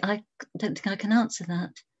know. I don't think I can answer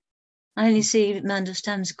that. I only see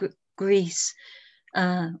Mandelstam's Greece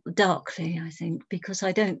darkly, I think, because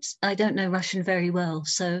I don't know Russian very well.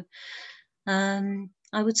 So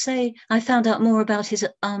I would say I found out more about his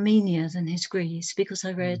Armenia than his Greece, because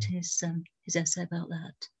I read his essay about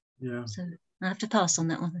that. Yeah. So I have to pass on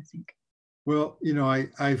that one, I think. Well, you know,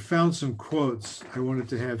 I found some quotes I wanted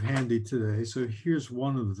to have handy today. So here's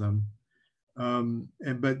one of them.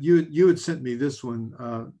 But you had sent me this one,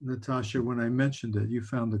 Natasha, when I mentioned it. You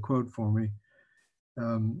found the quote for me.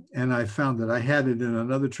 And I found that I had it in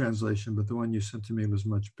another translation, but the one you sent to me was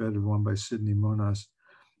much better, one by Sidney Monas.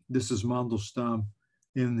 This is Mandelstam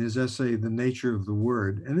in his essay, The Nature of the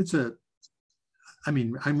Word. And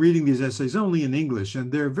I'm reading these essays only in English,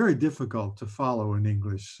 and they're very difficult to follow in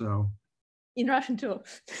English. So in Russian too.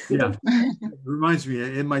 Yeah. It reminds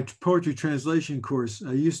me, in my poetry translation course,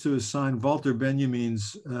 I used to assign Walter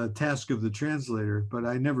Benjamin's Task of the Translator, but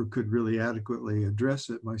I never could really adequately address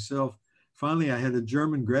it myself. Finally, I had a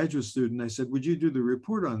German graduate student. I said, would you do the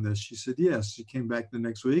report on this? She said, yes. She came back the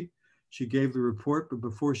next week. She gave the report, but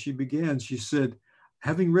before she began, she said,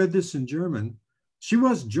 having read this in German, she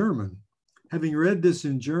was German. having read this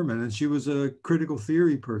in German, and she was a critical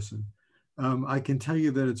theory person, I can tell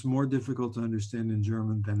you that it's more difficult to understand in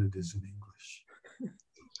German than it is in English.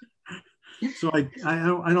 So I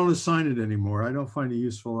don't assign it anymore. I don't find it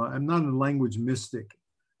useful. I'm not a language mystic.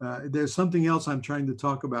 There's something else I'm trying to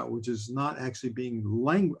talk about, which is not actually being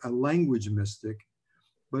a language mystic,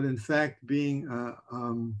 but in fact being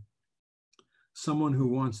someone who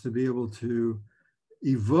wants to be able to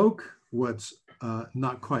evoke what's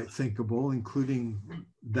not quite thinkable, including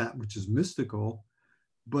that which is mystical.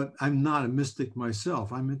 But I'm not a mystic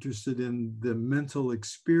myself. I'm interested in the mental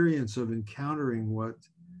experience of encountering what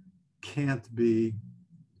can't be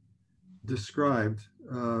described.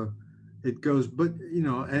 It goes, but you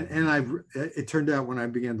know, and it turned out when I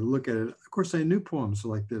began to look at it, of course, I knew poems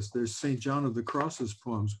like this. There's St. John of the Cross's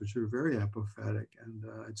poems, which are very apophatic, and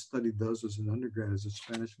I'd studied those as an undergrad, as a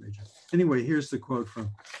Spanish major. Anyway, here's the quote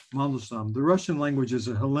from Mandelstam. The Russian language is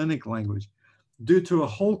a Hellenic language. Due to a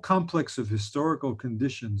whole complex of historical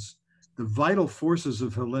conditions, the vital forces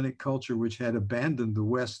of Hellenic culture, which had abandoned the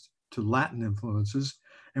West to Latin influences,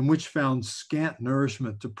 and which found scant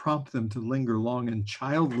nourishment to prompt them to linger long in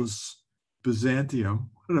childless Byzantium,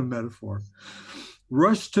 what a metaphor,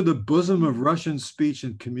 rushed to the bosom of Russian speech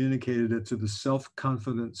and communicated it to the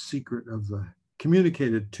self-confident secret of the,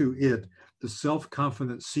 communicated to it the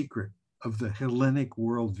self-confident secret of the Hellenic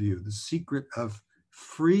worldview, the secret of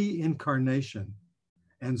free incarnation.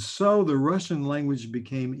 And so the Russian language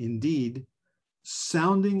became indeed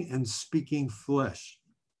sounding and speaking flesh.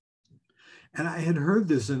 And I had heard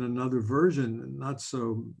this in another version, not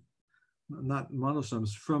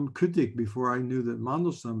Mandelstam's, from Kutik before I knew that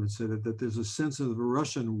Mandelstam had said it, that there's a sense of the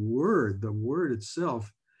Russian word, the word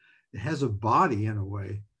itself, it has a body in a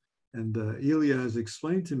way. And Ilya has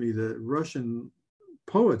explained to me that Russian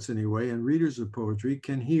poets anyway, and readers of poetry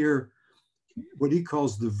can hear what he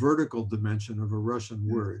calls the vertical dimension of a Russian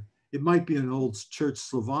word. It might be an old church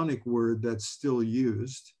Slavonic word that's still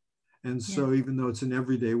used. And so even though it's an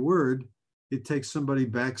everyday word, it takes somebody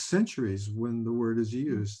back centuries when the word is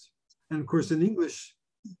used. And of course, in English,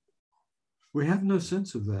 we have no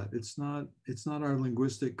sense of that. It's not our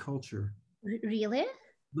linguistic culture. Really?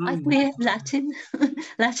 We have Latin,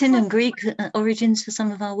 Latin and Greek origins for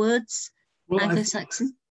some of our words, well,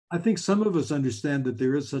 Anglo-Saxon. I think some of us understand that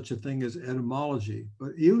there is such a thing as etymology,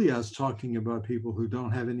 but Ilya is talking about people who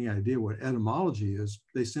don't have any idea what etymology is.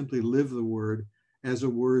 They simply live the word as a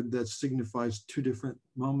word that signifies two different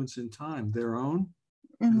moments in time, their own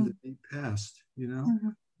and the past, you know?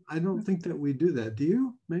 I don't think that we do that. Do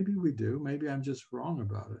you? Maybe we do. Maybe I'm just wrong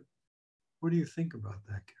about it. What do you think about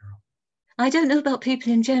that, Carol? I don't know about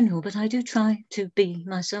people in general, but I do try to be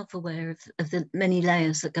myself aware of the many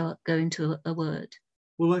layers that go into a word.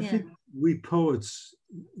 Well, I think we poets,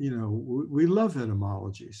 you know, we love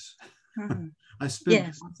etymologies. I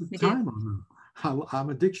spend lots of time on them. I'm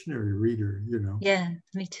a dictionary reader, you know. Yeah,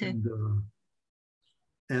 me too.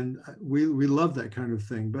 And we love that kind of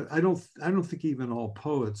thing, but I don't think even all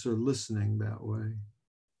poets are listening that way.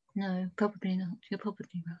 No, probably not. You're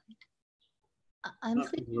probably right. I'm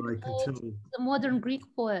thinking about the modern Greek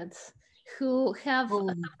poets who have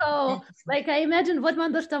like I imagine what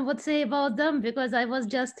Mandelstam would say about them, because I was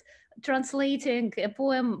just translating a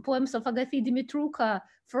poems of Agathi Dimitrouka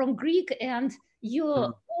from Greek, and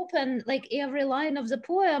you open like every line of the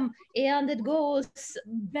poem and it goes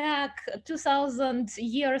back 2,000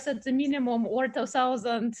 years at the minimum, or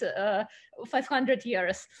 2,500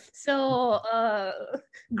 years. So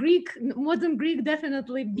modern Greek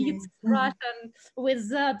definitely beats Russian with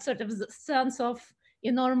that sort of sense of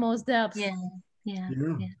enormous depth. Yeah.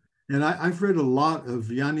 And I've read a lot of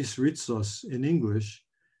Yanis Ritsos in English,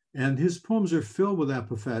 and his poems are filled with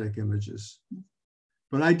apophatic images.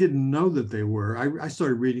 But I didn't know that they were. I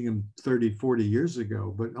started reading them 30, 40 years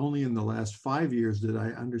ago, but only in the last 5 years did I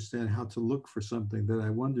understand how to look for something that I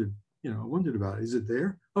wondered about. Is it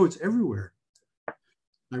there? Oh, it's everywhere.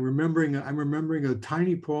 I'm remembering a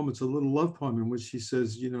tiny poem. It's a little love poem in which she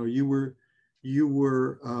says, you know,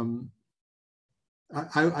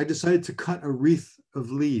 I decided to cut a wreath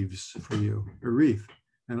of leaves for you, a wreath.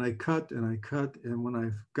 And I cut, and when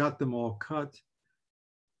I got them all cut,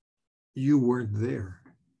 you weren't there.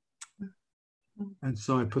 And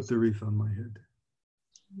so I put the wreath on my head.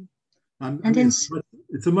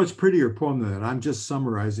 It's a much prettier poem than that. I'm just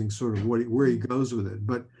summarizing sort of where he goes with it.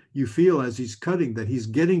 But you feel as he's cutting that he's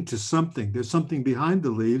getting to something. There's something behind the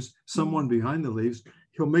leaves, someone behind the leaves.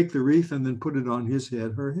 He'll make the wreath and then put it on his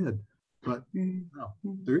head, her head. But no,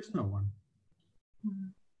 there is no one.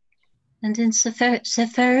 And in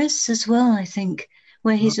Seferis as well, I think,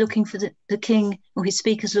 where he's looking for the king, or his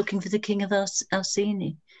speaker's looking for the king of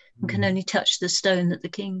Arsini. and can only touch the stone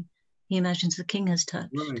that he imagines the king has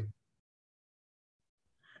touched. Right.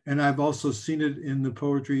 And I've also seen it in the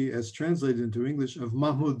poetry as translated into English of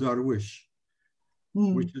Mahmoud Darwish,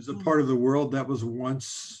 which is a part of the world that was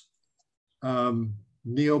once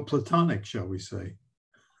Neoplatonic, shall we say.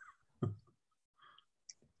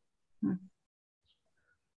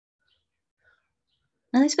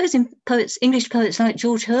 And I suppose in English poets like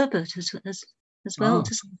George Herbert as well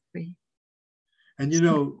to some degree. And you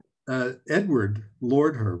know, Edward,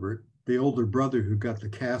 Lord Herbert, the older brother who got the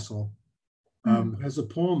castle, has a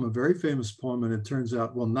poem, a very famous poem, and it turns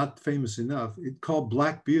out, well, not famous enough. It's called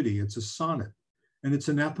Black Beauty. It's a sonnet, and it's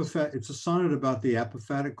a sonnet about the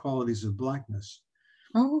apophatic qualities of blackness.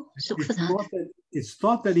 Oh, look for that. It's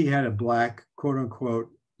thought that he had a black, quote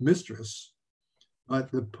unquote, mistress,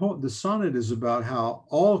 but the sonnet is about how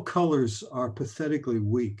all colors are pathetically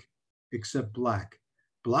weak except black.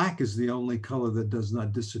 Black is the only color that does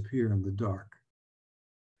not disappear in the dark.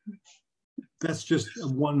 That's just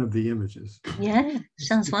one of the images. Yeah,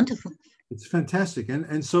 sounds wonderful. It's fantastic.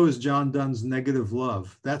 And so is John Donne's Negative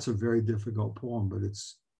Love. That's a very difficult poem, but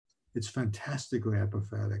it's fantastically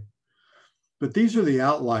apophatic. But these are the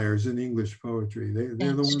outliers in English poetry. They're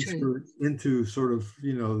the ones who are into sort of,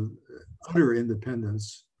 you know, utter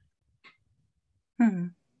independence.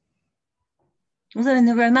 Although in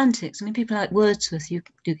the Romantics, I mean, people like Wordsworth, you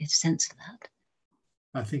do get a sense of that.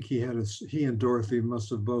 I think he and Dorothy must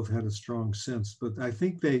have both had a strong sense, but I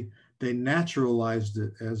think they naturalized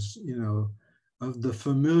it as, you know, of the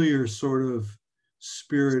familiar sort of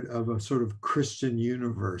spirit of a sort of Christian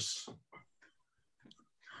universe.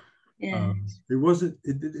 Yeah.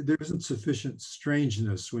 There isn't sufficient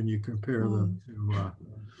strangeness when you compare them to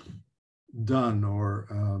Donne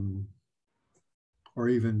or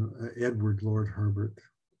even Edward Lord Herbert.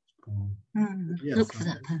 Yes, look for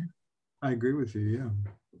that poem. I agree with you, yeah.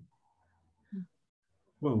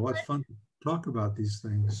 Well, what's fun to talk about these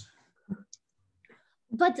things.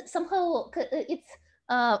 But somehow it's,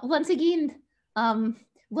 once again,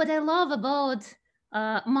 what I love about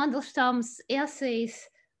Mandelstam's essays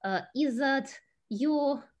is that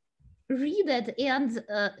you read it and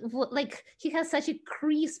like he has such a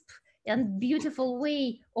crisp and beautiful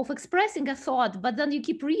way of expressing a thought, but then you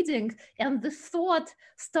keep reading and the thought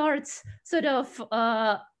starts sort of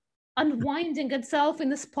unwinding itself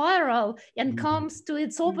in a spiral and comes to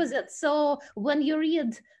its opposite. So when you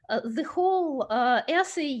read the whole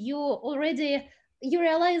essay, you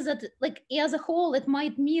realize that, like, as a whole, it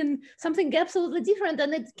might mean something absolutely different,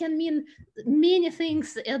 and it can mean many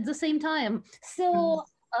things at the same time. So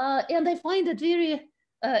and I find it very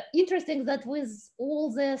interesting that with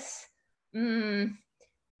all this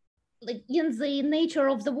like in the nature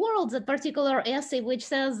of the world, that particular essay which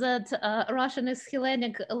says that Russian is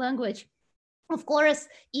Hellenic language, of course,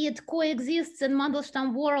 it coexists in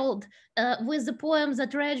Mandelstam world with the poems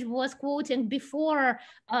that Reg was quoting before,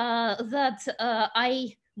 that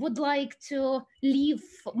I would like to leave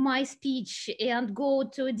my speech and go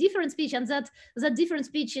to a different speech, and that different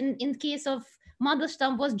speech in case of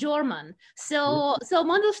Mandelstam was German. So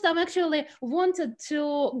Mandelstam actually wanted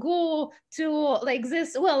to go to like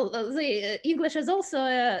this. Well, the English is also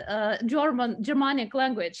a Germanic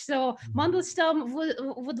language. So Mandelstam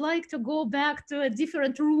would like to go back to a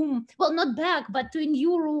different room. Well, not back, but to a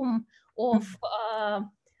new room of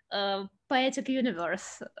poetic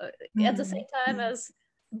universe at the same time as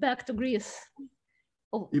back to Greece.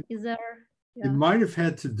 Oh, is there? Yeah. It might have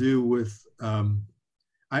had to do with.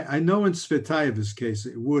 I know in Tsvetaeva's case,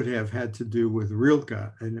 it would have had to do with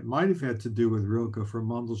Rilke, and it might have had to do with Rilke for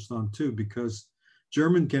Mandelstam too, because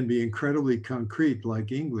German can be incredibly concrete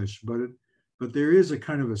like English, but there is a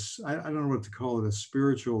kind of I don't know what to call it, a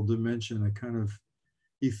spiritual dimension, a kind of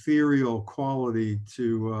ethereal quality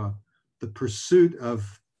to the pursuit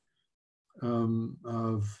of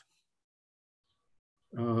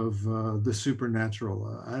the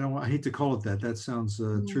supernatural. I hate to call it that. That sounds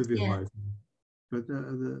trivializing. Yeah. But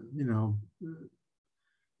you know,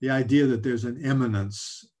 the idea that there's an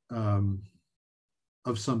immanence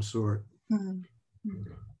of some sort.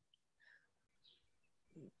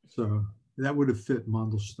 So that would have fit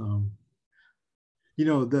Mandelstam. You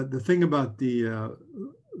know, the thing about the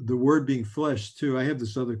word being flesh too. I have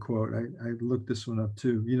this other quote. I looked this one up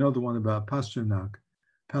too. You know, the one about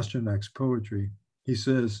Pasternak's poetry. He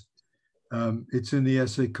says, it's in the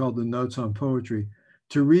essay called The Notes on Poetry.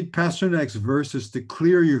 To read Pasternak's verse is to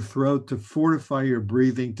clear your throat, to fortify your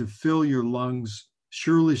breathing, to fill your lungs.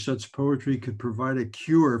 Surely such poetry could provide a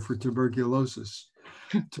cure for tuberculosis.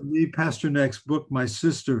 To me, Pasternak's book, My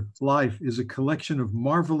Sister, Life, is a collection of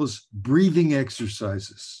marvelous breathing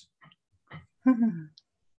exercises.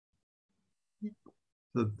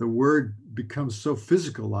 the word becomes so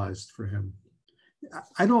physicalized for him.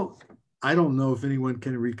 I don't know if anyone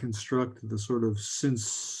can reconstruct the sort of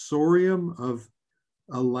sensorium of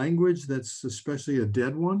a language that's especially a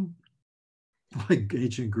dead one, like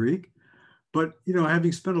ancient Greek. But, you know,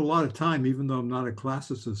 having spent a lot of time, even though I'm not a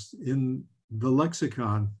classicist, in the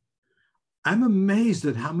lexicon, I'm amazed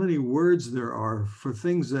at how many words there are for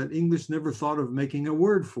things that English never thought of making a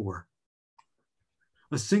word for.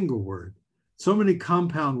 A single word. So many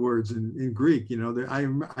compound words in Greek, you know,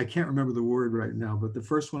 I can't remember the word right now, but the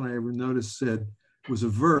first one I ever noticed was a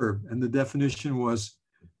verb, and the definition was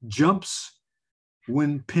jumps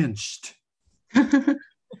when pinched.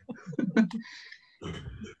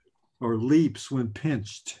 Or leaps when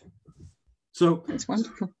pinched. So that's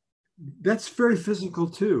wonderful. That's very physical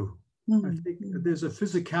too. I think there's a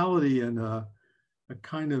physicality and a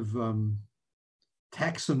kind of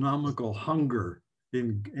taxonomical hunger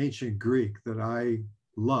in ancient Greek that I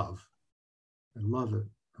love. I love it.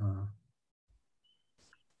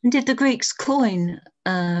 And did the Greeks coin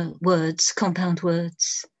words, compound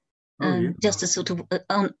words, just as sort of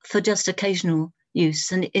for just occasional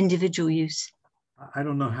use and individual use? I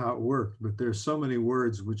don't know how it worked, but there's so many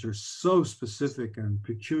words which are so specific and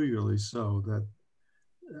peculiarly so that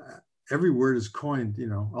every word is coined, you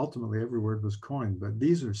know, ultimately every word was coined, but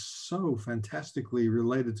these are so fantastically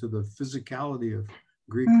related to the physicality of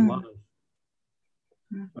Greek life.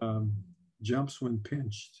 Jumps when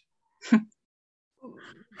pinched.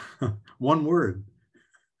 One word.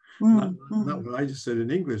 Not what I just said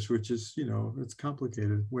in English, which is, you know, it's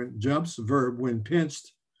complicated. When jumps, verb, when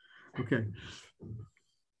pinched. Okay.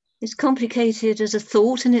 It's complicated as a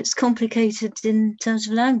thought, and it's complicated in terms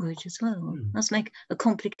of language as well. Must make a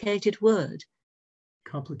complicated word.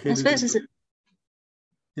 Complicated. I suppose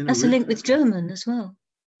that's a link with German as well.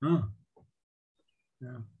 Oh.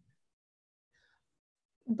 Yeah.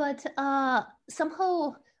 But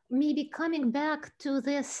somehow maybe coming back to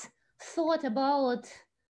this thought about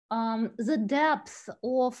the depth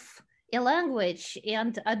of a language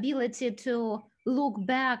and ability to look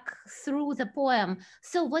back through the poem.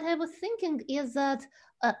 So what I was thinking is that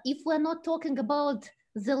if we're not talking about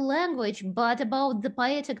the language, but about the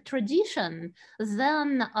poetic tradition,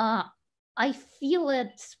 then I feel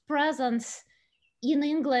its presence in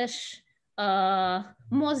English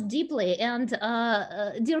most deeply. And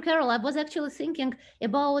dear Carol, I was actually thinking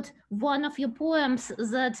about one of your poems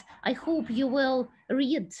that I hope you will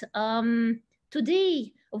read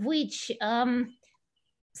today, which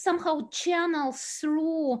somehow channels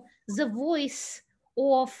through the voice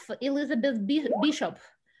of Elizabeth Bishop,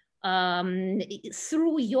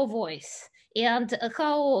 through your voice, and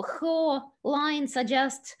how her lines are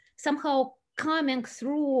just somehow coming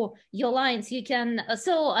through your lines. You can,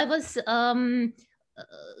 so I was,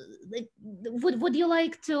 would you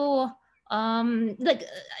like to, like,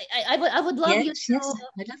 I would love you to. Yes,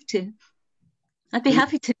 I'd love to. I'd be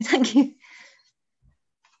happy to, thank you.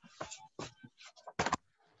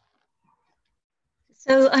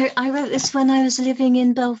 So I wrote this when I was living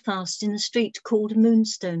in Belfast in a street called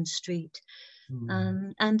Moonstone Street.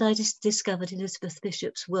 And I just discovered Elizabeth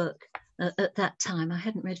Bishop's work at that time. I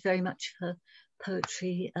hadn't read very much of her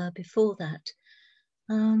poetry before that.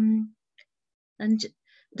 And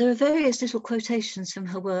there are various little quotations from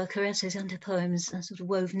her work, her essays and her poems are sort of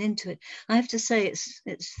woven into it. I have to say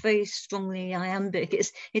it's very strongly iambic.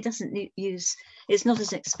 It doesn't use, it's not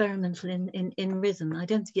as experimental in rhythm. I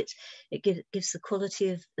don't think it gives the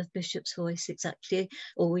quality of Bishop's voice exactly,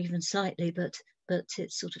 or even slightly, but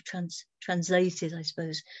it's sort of translated, I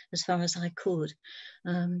suppose, as far as I could.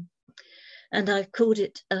 And I've called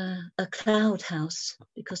it a cloud house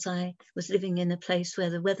because I was living in a place where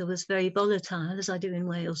the weather was very volatile, as I do in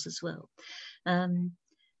Wales as well. And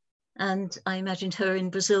I imagined her in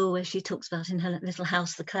Brazil, where she talks about in her little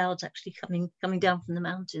house, the clouds actually coming down from the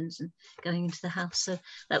mountains and going into the house. So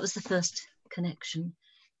that was the first connection.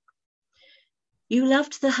 You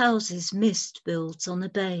loved the houses mist builds on the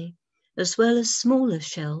bay, as well as smaller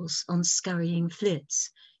shells on scurrying flits.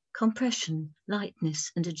 Compression,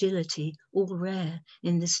 lightness and agility, all rare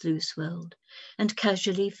in this loose world, and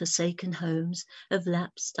casually forsaken homes of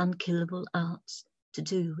lapsed unkillable arts to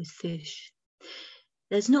do with fish.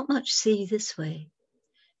 There's not much sea this way,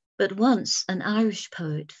 but once an Irish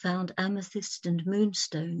poet found amethyst and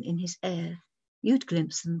moonstone in his air. You'd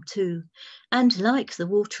glimpse them too, and like the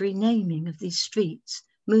watery naming of these streets,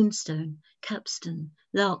 Moonstone, Capstone,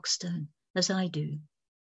 Larkstone, as I do.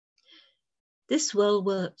 This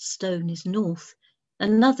well-worked stone is north,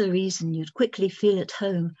 another reason you'd quickly feel at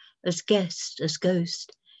home as guest, as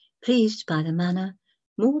ghost, pleased by the manner,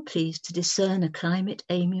 more pleased to discern a climate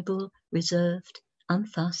amiable, reserved,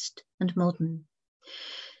 unfussed and modern.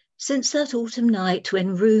 Since that autumn night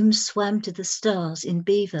when rooms swam to the stars in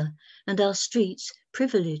beaver and our streets,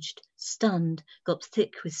 privileged, stunned, got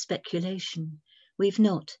thick with speculation, we've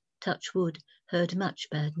not, touch wood, heard much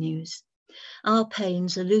bad news. Our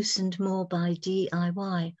pains are loosened more by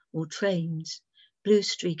DIY or trains, blue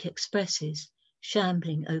streak expresses,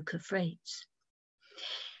 shambling ochre freights.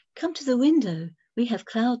 Come to the window, we have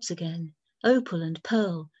clouds again, opal and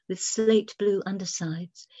pearl with slate blue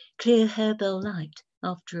undersides, clear harebell light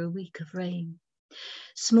after a week of rain.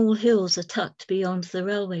 Small hills are tucked beyond the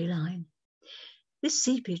railway line. This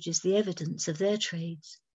seepage is the evidence of their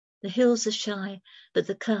trades. The hills are shy, but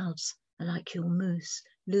the clouds are like your moose,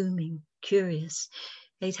 looming, curious.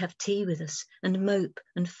 They'd have tea with us and mope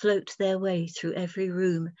and float their way through every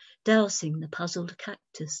room, dousing the puzzled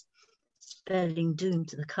cactus, spelling doom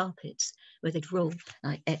to the carpets where they'd roll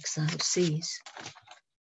like exiled seas.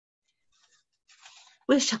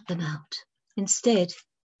 We'll shut them out. Instead,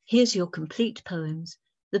 here's your complete poems,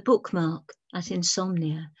 the bookmark at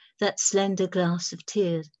insomnia, that slender glass of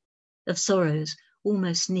tears, of sorrows,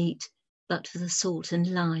 almost neat, but for the salt and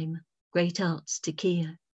lime, great art's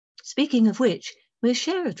tequila. Speaking of which, we'll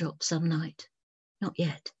share a drop some night. Not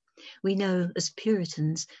yet. We know as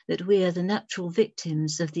Puritans that we are the natural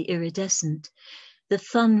victims of the iridescent, the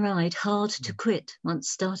fun ride hard to quit once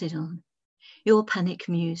started on. Your panic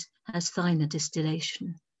muse has finer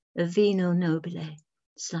distillation, a vino nobile,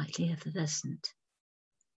 slightly effervescent.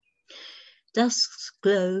 Dusk's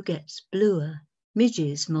glow gets bluer,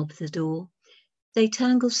 midges mob the door. They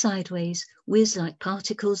tangle sideways, whiz like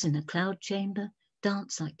particles in a cloud chamber,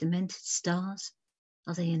 dance like demented stars.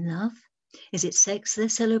 Are they in love? Is it sex they're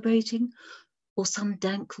celebrating? Or some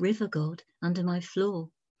dank river god under my floor?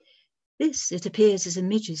 This, it appears, is a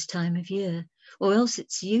midge's time of year, or else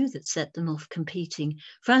it's you that set them off competing,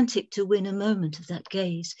 frantic to win a moment of that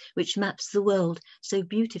gaze which maps the world so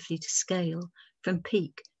beautifully to scale, from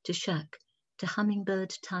peak to shack to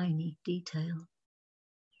hummingbird tiny detail.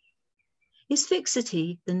 Is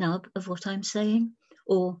fixity the nub of what I'm saying,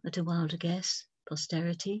 or, at a wilder guess,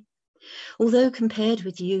 posterity? Although compared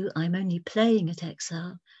with you I'm only playing at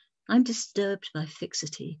exile, I'm disturbed by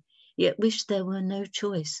fixity, yet wish there were no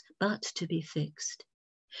choice but to be fixed.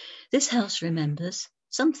 This house remembers,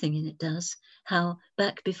 something in it does, how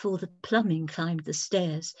back before the plumbing climbed the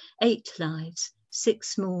stairs, 8 lives,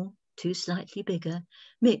 6 small, 2 slightly bigger,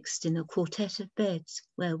 mixed in a quartet of beds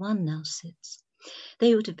where one now sits.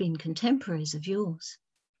 They would have been contemporaries of yours.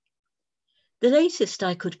 The latest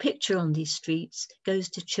I could picture on these streets goes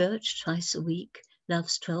to church twice a week,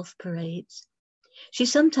 loves 12 parades. She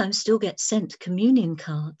sometimes still gets sent communion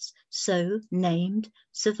cards, so, named,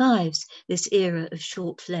 survives this era of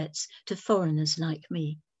short lets to foreigners like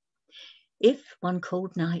me. If, one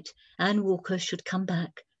cold night, Anne Walker should come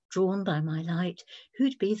back, drawn by my light,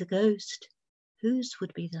 who'd be the ghost? Whose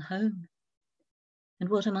would be the home? And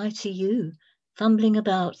what am I to you, fumbling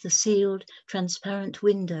about the sealed, transparent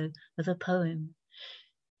window of a poem?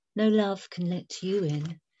 No love can let you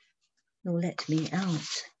in, nor let me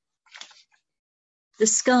out. The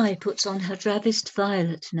sky puts on her drabbest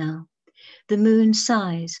violet now. The moon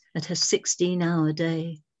sighs at her 16-hour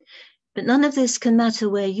day. But none of this can matter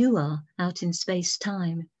where you are, out in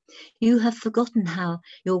space-time. You have forgotten how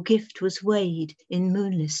your gift was weighed in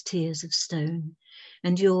moonless tears of stone,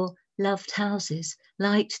 and your loved houses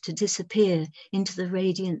light to disappear into the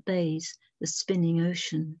radiant bays, the spinning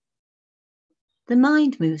ocean. The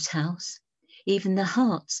mind moves house. Even the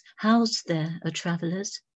hearts housed there are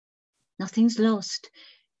travellers. Nothing's lost,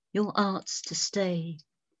 your art's to stay.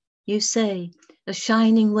 You say, a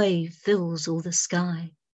shining wave fills all the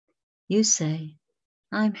sky. You say,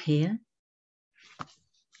 I'm here.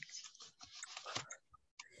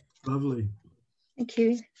 Lovely. Thank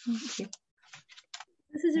you. Thank you.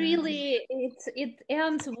 This is really, it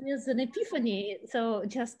ends with an epiphany. So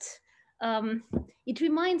just, it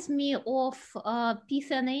reminds me of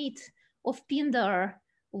P8 of Pindar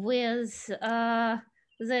with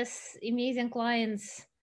this amazing lines,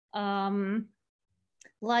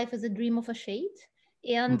 life is a dream of a shade.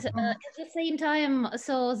 And at the same time,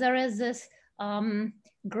 so there is this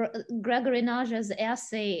Gregory Naja's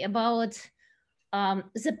essay about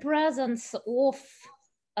the presence of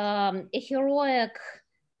a heroic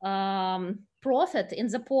prophet in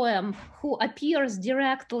the poem who appears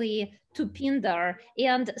directly to Pindar.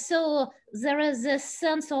 And so there is this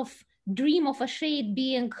sense of dream of a shade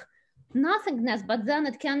being nothingness, but then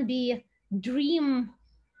it can be dream,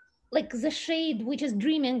 like the shade which is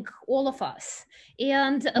dreaming all of us.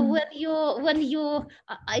 And when you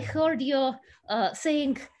I heard you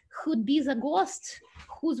saying who'd be the ghost,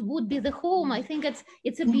 whose would be the home. I think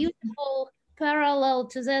it's a beautiful parallel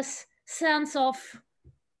to this sense of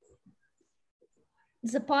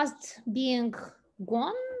the past being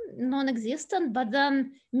gone, non-existent, but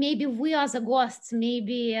then maybe we are the ghosts,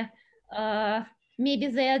 maybe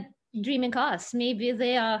they're dreaming us, maybe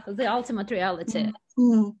they are the ultimate reality.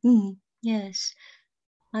 Yes.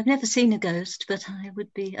 I've never seen a ghost, but I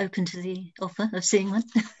would be open to the offer of seeing one.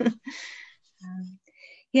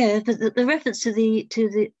 Yeah, but the reference to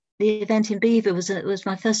the event in Beaver was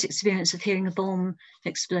my first experience of hearing a bomb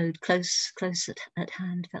explode close at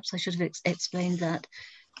hand. Perhaps I should have explained that.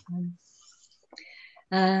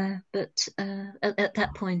 But at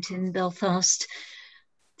that point in Belfast,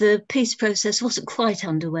 the peace process wasn't quite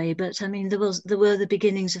underway, but I mean there were the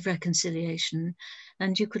beginnings of reconciliation,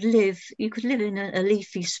 and you could live in a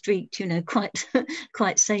leafy street, you know,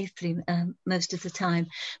 quite safely most of the time.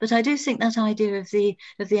 But I do think that idea of the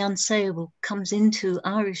unsayable comes into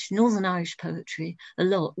Northern Irish poetry a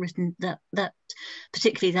lot, written that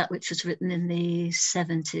particularly that which was written in the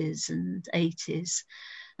 70s and 80s.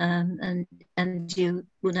 And you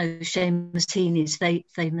will know Seamus Heaney's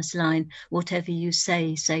famous line, "Whatever you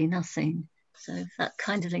say nothing." So that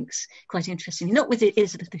kind of links quite interestingly, not with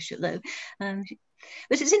Elizabeth Bishop though.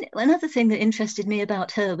 But another thing that interested me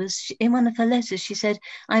about her was in one of her letters, she said,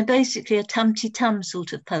 "I'm basically a tum-ti-tum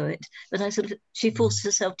sort of poet," but she forced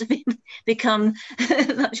herself to become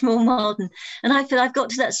much more modern. And I feel I've got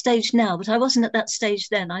to that stage now, but I wasn't at that stage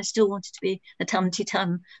then. I still wanted to be a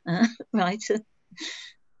tum-ti-tum writer.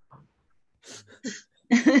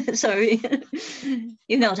 Sorry,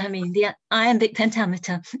 you know what I mean, the iambic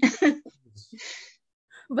pentameter.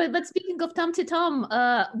 But speaking of Tom to Tom,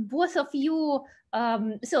 both of you,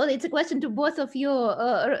 so it's a question to both of you,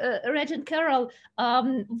 Reg and Carol,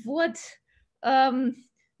 what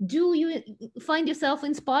do you find yourself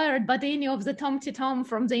inspired by any of the Tom to Tom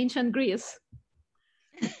from the ancient Greece?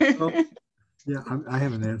 Well, yeah, I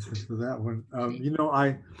have an answer for that one. You know,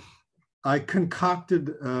 I concocted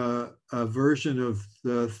a version of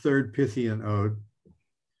the third Pythian ode,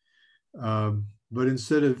 but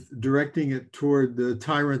instead of directing it toward the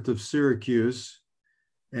tyrant of Syracuse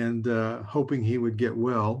and hoping he would get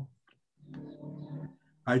well,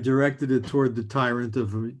 I directed it toward the tyrant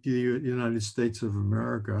of the United States of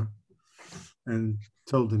America and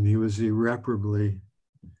told him he was irreparably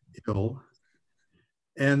ill.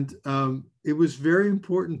 And it was very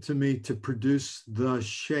important to me to produce the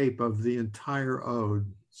shape of the entire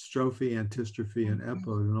ode, strophe, antistrophe, and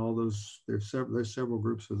epode, and all those. There's several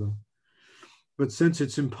groups of them. But since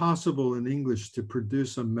it's impossible in English to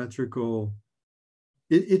produce a metrical,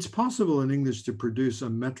 it's possible in English to produce a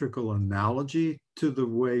metrical analogy to the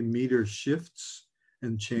way meter shifts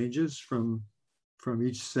and changes from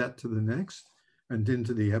each set to the next and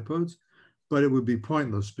into the epodes, but it would be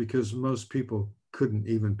pointless because most people couldn't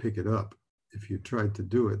even pick it up. If you tried to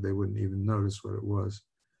do it, they wouldn't even notice what it was.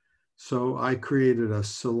 So I created a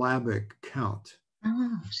syllabic count,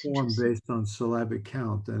 form based on syllabic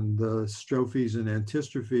count, and the strophes and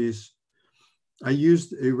antistrophes. I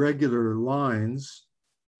used irregular lines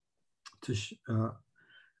to.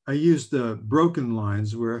 I used broken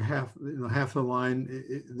lines where half the line,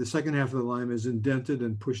 the second half of the line is indented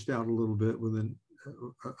and pushed out a little bit within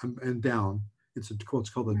and down. It's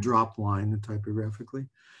called a drop line typographically.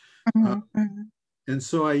 And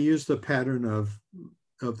so I used the pattern of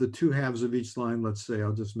the two halves of each line. Let's say,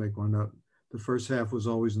 I'll just make one up. The first half was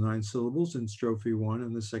always 9 syllables in strophe 1,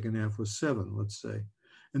 and the second half was 7, let's say.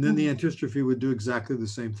 And then the antistrophe would do exactly the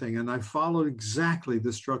same thing. And I followed exactly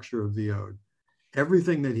the structure of the ode.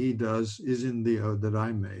 Everything that he does is in the ode that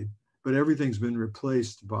I made, but everything's been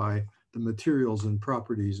replaced by the materials and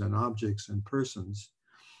properties and objects and persons,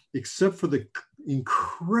 except for the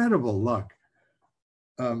incredible luck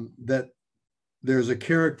that there's a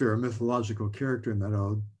character, a mythological character in that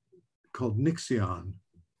ode called Nixion,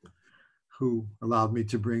 who allowed me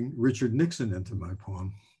to bring Richard Nixon into my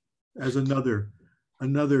poem as another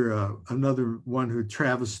one who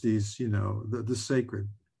travesties, you know, the sacred.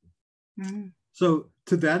 So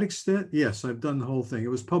to that extent, yes, I've done the whole thing. It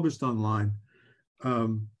was published online at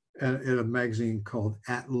a magazine called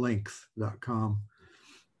atlength.com.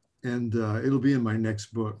 And it'll be in my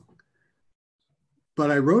next book. But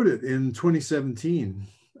I wrote it in 2017.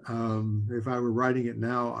 If I were writing it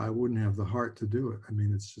now, I wouldn't have the heart to do it. I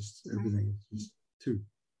mean, it's just everything is too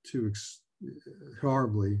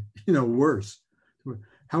horribly, you know, worse.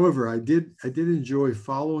 However, I did enjoy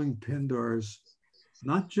following Pindar's,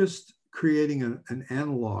 not just creating an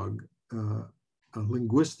analog, a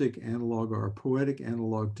linguistic analog or a poetic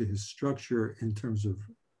analog to his structure in terms of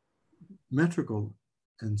metrical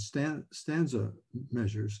and stanza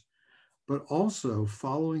measures, but also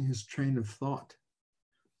following his train of thought.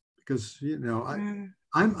 Because, you know,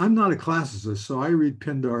 I'm not a classicist, so I read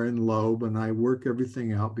Pindar in Loeb and I work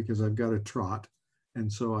everything out because I've got a trot. And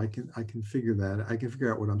so I can figure that. I can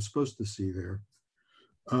figure out what I'm supposed to see there.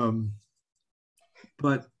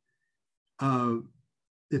 But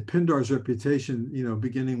Pindar's reputation, you know,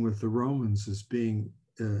 beginning with the Romans as being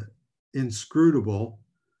inscrutable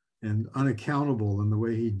and unaccountable in the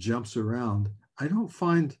way he jumps around, I don't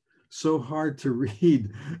find so hard to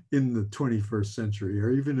read in the 21st century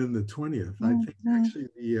or even in the 20th. I think actually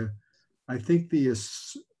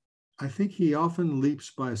I think he often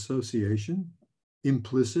leaps by association,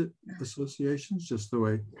 implicit associations, just the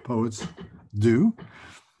way poets do,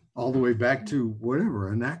 all the way back to whatever,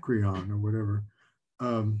 Anacreon or whatever.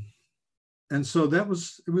 And so it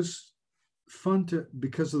was fun to,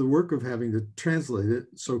 because of the work of having to translate it,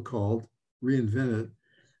 so-called, reinvent it,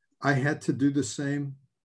 I had to do the same.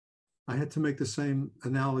 I had to make the same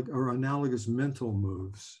analogous mental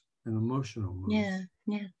moves and emotional moves.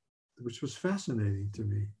 Yeah. Which was fascinating to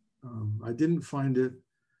me. I didn't find it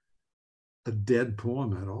a dead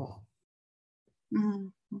poem at all.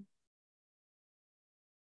 And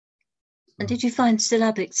did you find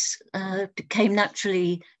syllabics came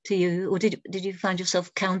naturally to you, or did you find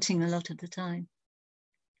yourself counting a lot of the time?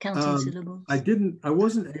 Counting syllables? I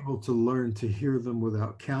wasn't able to learn to hear them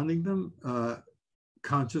without counting them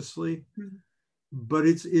consciously. But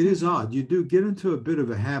it is odd. You do get into a bit of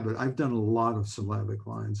a habit. I've done a lot of syllabic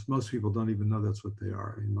lines. Most people don't even know that's what they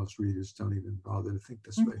are. I mean, most readers don't even bother to think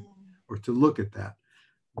this way or to look at that.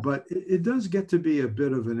 But it does get to be a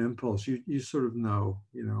bit of an impulse. You sort of know,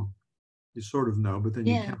 you know, but then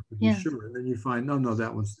you count to be sure. And then you find, no,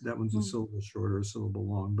 that one's a syllable short or a syllable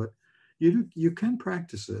long. But you can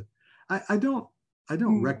practice it. I don't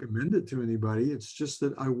recommend it to anybody. It's just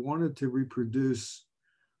that I wanted to reproduce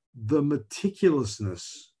the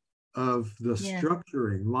meticulousness of the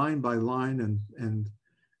structuring, line by line and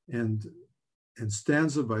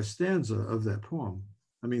stanza by stanza of that poem.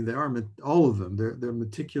 I mean, they are all of them. They're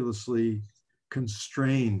meticulously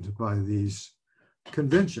constrained by these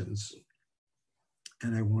conventions,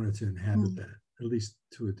 and I wanted to inhabit that, at least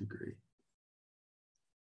to a degree.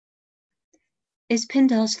 Is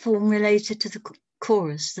Pindar's form related to the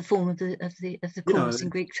chorus, the form of the chorus in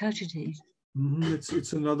Greek tragedy?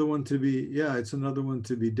 It's another one to be, it's another one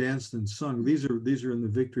to be danced and sung. These are in the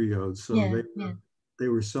victory odes, so they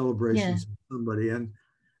were celebrations of somebody.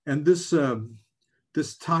 And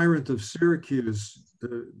this tyrant of Syracuse,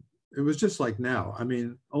 it was just like now. I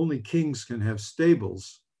mean, only kings can have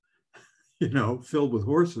stables, you know, filled with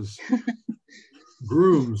horses,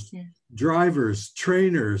 grooms, drivers,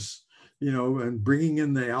 trainers, you know, and bringing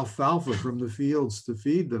in the alfalfa from the fields to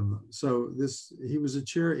feed them. So he was a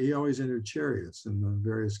chariot. He always entered chariots in the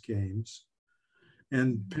various games.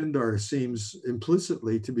 And Pindar seems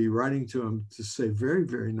implicitly to be writing to him to say very,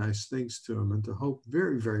 very nice things to him and to hope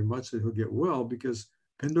very, very much that he'll get well, because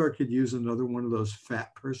Pindar could use another one of those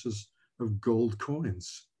fat purses of gold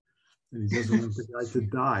coins. And he doesn't want the guy to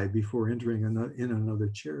die before entering in another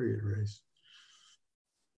chariot race.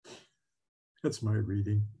 That's my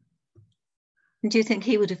reading. Do you think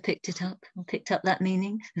he would have picked up that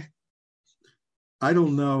meaning? I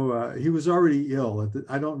don't know. He was already ill.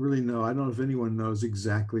 I don't really know. I don't know if anyone knows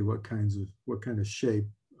exactly what kind of shape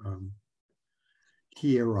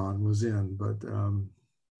Hieron was in, but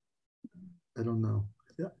I don't know.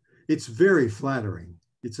 It's very flattering.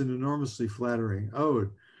 It's an enormously flattering ode,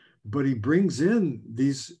 but he brings in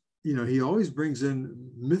these, you know, he always brings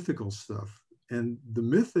in mythical stuff. And the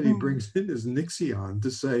myth that he brings in is Nixion, to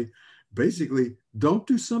say, basically, don't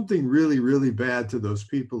do something really, really bad to those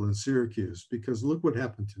people in Syracuse, because look what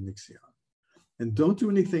happened to Nixion. And don't do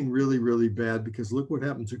anything really, really bad, because look what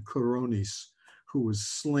happened to Coronis, who was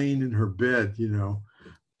slain in her bed, you know,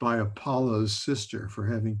 by Apollo's sister for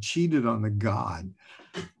having cheated on the god.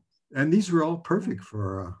 And these were all perfect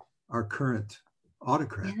for our current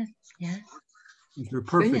autocrat. Yeah. They're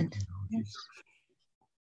perfect.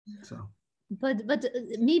 So. But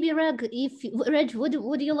maybe Reg,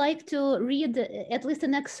 would you like to read at least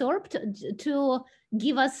an excerpt to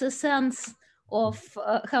give us a sense of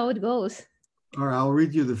how it goes? All right, I'll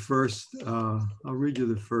read you the first.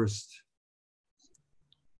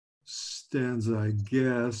 Stanza, I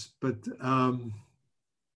guess. But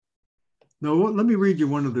no, let me read you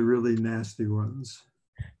one of the really nasty ones.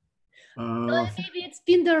 Maybe it's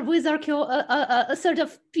Pindar with a sort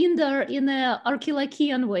of Pindar in an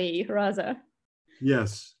Archilochian way, rather.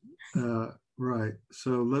 Yes, right.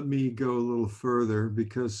 So let me go a little further,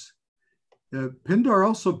 because Pindar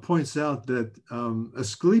also points out that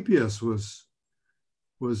Asclepius was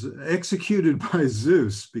executed by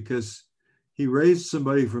Zeus because he raised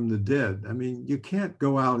somebody from the dead. I mean, you can't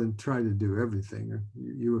go out and try to do everything.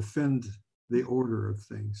 You offend the order of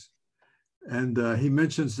things. And he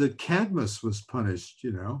mentions that Cadmus was punished,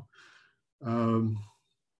 you know.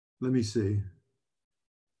 Let me see.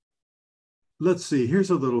 Let's see,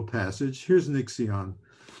 here's a little passage. Here's Nixion.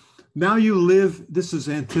 Now you live, this is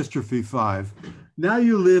Antistrophe 5. Now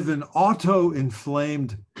you live in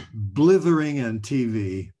auto-inflamed blithering and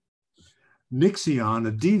TV. Nixion,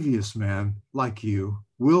 a devious man like you,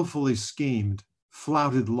 willfully schemed,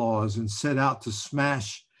 flouted laws, and set out to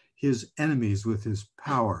smash his enemies with his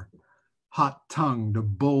power. Hot-tongued, a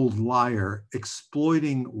bold liar,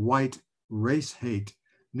 exploiting white race hate,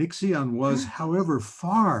 Nixion was, however,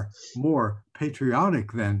 far more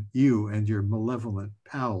patriotic than you and your malevolent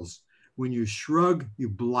pals. When you shrug, you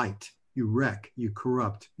blight, you wreck, you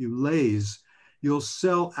corrupt, you laze, you'll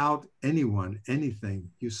sell out anyone, anything.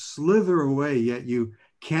 You slither away, yet you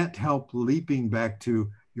can't help leaping back to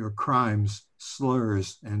your crimes,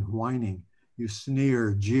 slurs, and whining. You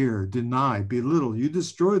sneer, jeer, deny, belittle. You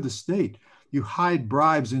destroy the state. You hide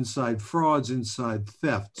bribes inside frauds, inside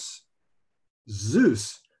thefts.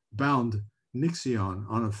 Zeus bound Nixion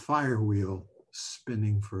on a fire wheel,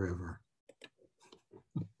 spinning forever.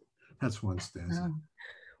 That's one stanza.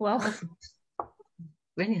 Well,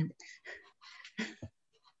 Brilliant.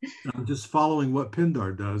 I'm just following what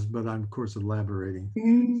Pindar does, but I'm, of course,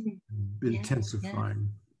 elaborating, intensifying.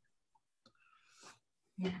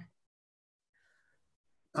 Yeah.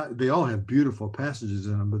 They all have beautiful passages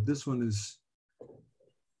in them, but this one is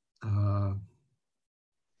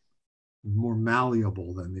more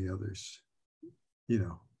malleable than the others, you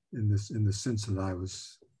know, in the sense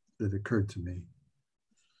that occurred to me.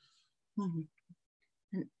 Mm-hmm.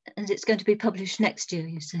 And it's going to be published next year,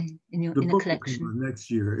 you say, in a collection.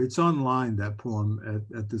 Next year, it's online. That poem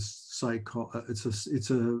at this site called it's a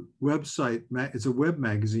website. It's a web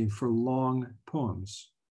magazine for long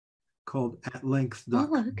poems called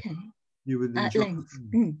AtLength.com. Oh, okay. You would At enjoy. length.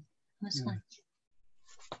 That's fine.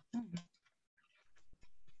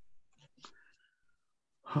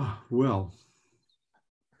 Well,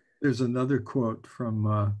 there's another quote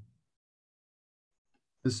from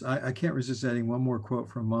this. I can't resist adding one more quote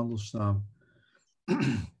from Mandelstam.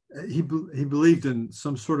 He believed in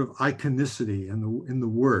some sort of iconicity in the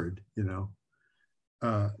word, you know,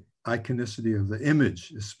 iconicity of the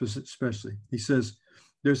image, especially. He says,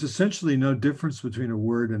 there's essentially no difference between a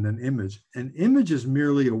word and an image. An image is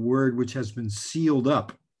merely a word which has been sealed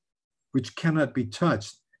up, which cannot be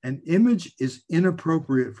touched. An image is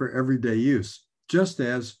inappropriate for everyday use, just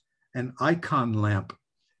as an icon lamp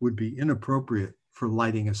would be inappropriate for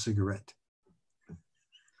lighting a cigarette.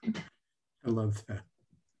 I love that.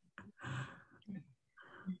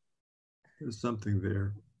 There's something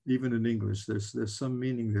there. Even in English, there's some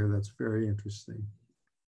meaning there that's very interesting.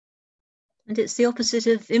 And it's the opposite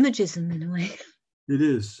of imagism in a way. It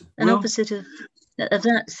is. An opposite of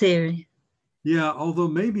that theory. Yeah, although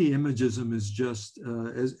maybe imagism is just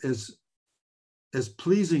as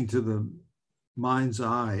pleasing to the mind's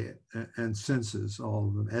eye and senses, all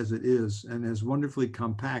of them, as it is, and as wonderfully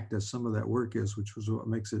compact as some of that work is, which was what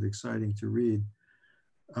makes it exciting to read.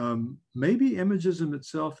 Maybe imagism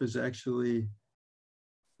itself was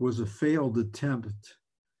a failed attempt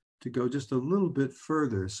to go just a little bit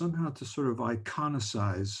further, somehow to sort of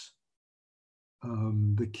iconicize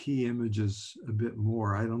the key images a bit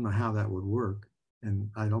more. I don't know how that would work. And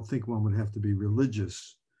I don't think one would have to be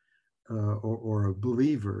religious or a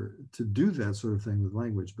believer to do that sort of thing with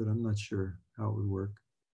language, but I'm not sure how it would work.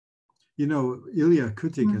 You know, Ilya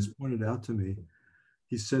Kutik has pointed out to me,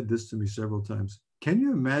 he said this to me several times. Can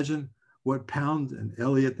you imagine what Pound and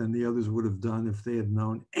Eliot and the others would have done if they had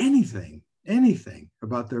known anything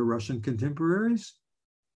about their Russian contemporaries?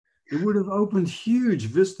 It would have opened huge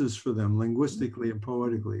vistas for them linguistically and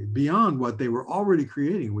poetically beyond what they were already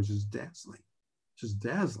creating, which is dazzling,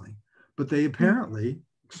 But they apparently,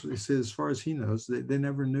 as far as he knows, they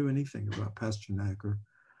never knew anything about Pasternak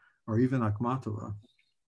or even Akhmatova.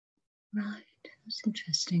 Right, that's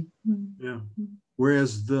interesting. Yeah.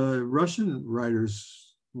 Whereas the Russian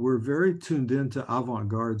writers were very tuned into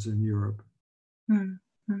avant-gardes in Europe.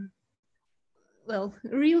 Well,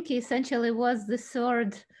 Rilke essentially was the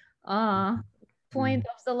third point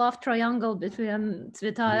of the love triangle between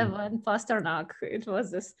Tsvetaeva and Pasternak. It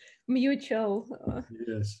was this mutual.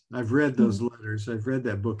 Yes, I've read those letters. I've read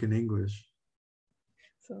that book in English.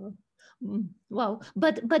 So, well,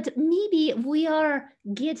 but maybe we are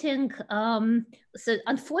getting. So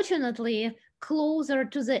unfortunately, closer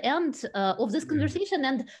to the end of this conversation,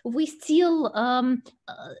 and we still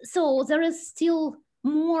so there is still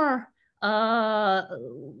more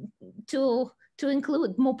to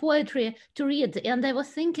include, more poetry to read. And I was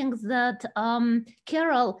thinking that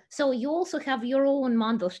Carol, so you also have your own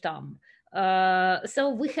Mandelstam. So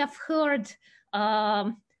we have heard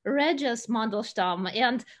Regis Mandelstam,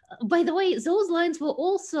 and by the way, those were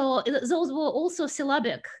also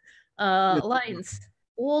syllabic lines.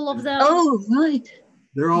 All of them. Oh, right.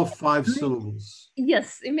 They're all 5 syllables.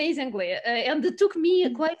 Yes, amazingly. And it took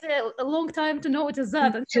me quite a long time to notice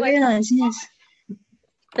that. To realize, yes.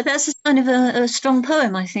 But that's a sign of a strong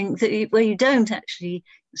poem, I think, that where you don't actually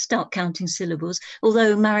start counting syllables,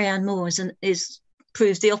 although Marianne Moore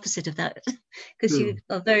proves the opposite of that, because you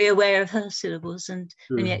are very aware of her syllables, and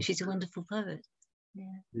yet she's a wonderful poet.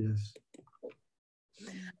 Yeah. Yes.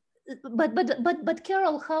 But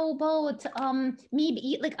Carol, how about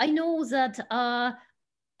maybe, like, I know that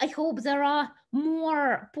I hope there are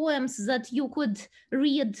more poems that you could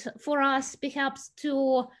read for us, perhaps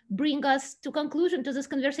to bring us to conclusion to this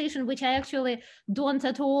conversation, which I actually don't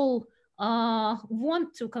at all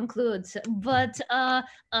want to conclude. But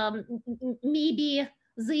maybe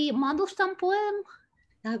the Mandelstam poem?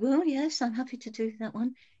 I will, yes, I'm happy to do that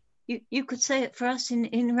one. You could say it for us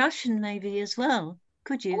in Russian maybe as well,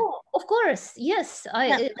 could you? Oh, of course, yes.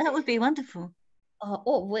 That would be wonderful.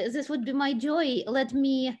 Oh, well, this would be my joy. Let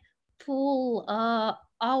me pull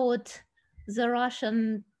out the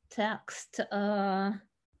Russian text. I'm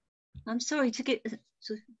sorry to get, but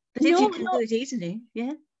if you can do it easily,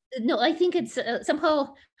 yeah. No, I think it's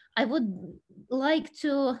somehow I would like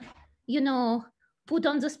to, put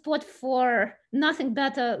on the spot for nothing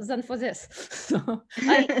better than for this. So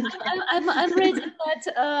I'm ready. But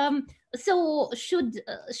so should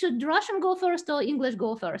Russian go first or English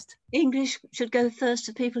go first? English should go first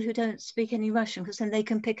for people who don't speak any Russian, because then they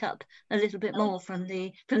can pick up a little bit more from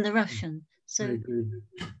the Russian. So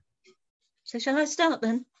shall I start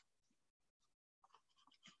then?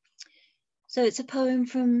 So it's a poem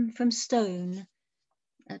from Stone,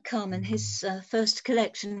 Carmen, his first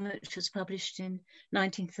collection, which was published in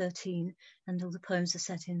 1913, and all the poems are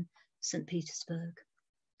set in St. Petersburg.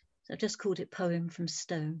 So I've just called it Poem from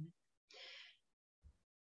Stone.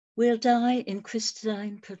 We'll die in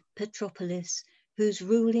crystalline Petropolis, whose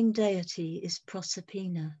ruling deity is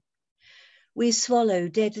Proserpina. We swallow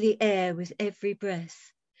deadly air with every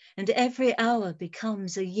breath, and every hour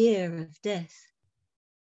becomes a year of death.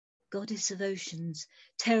 Goddess of oceans,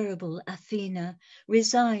 terrible Athena,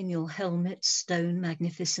 resign your helmet's stone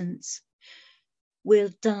magnificence.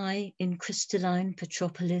 We'll die in crystalline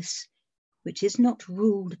Petropolis, which is not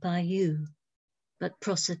ruled by you, but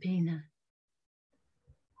Proserpina.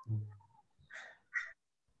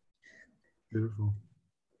 Beautiful.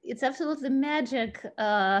 It's absolutely magic.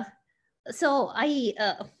 So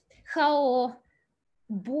how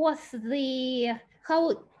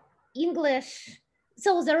English.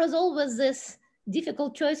 So there was always this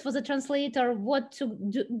difficult choice for the translator, what to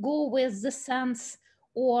go with, the sense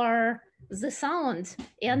or the sound.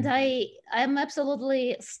 And I'm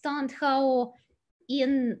absolutely stunned how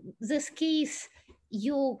in this case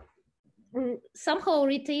you somehow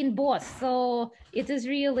retain both. So it is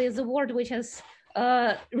really the word which is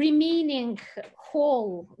remaining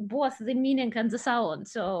whole, both the meaning and the sound.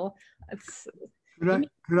 So it's...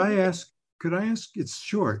 Could I ask, it's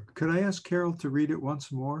short, could I ask Carol to read it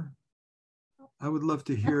once more? I would love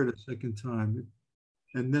to hear it a second time,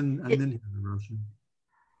 and then hear the Russian.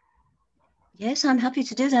 Yes, I'm happy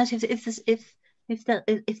to do that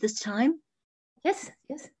if there's time. Yes.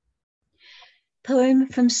 Poem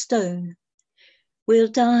from Stone. We'll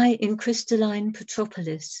die in crystalline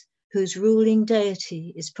Petropolis, whose ruling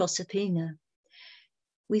deity is Proserpina.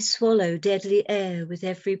 We swallow deadly air with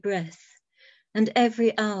every breath, and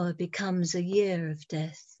every hour becomes a year of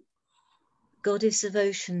death. Goddess of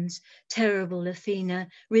oceans, terrible Athena,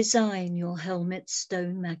 resign your helmet's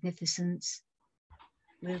stone magnificence.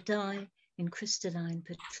 We'll die in crystalline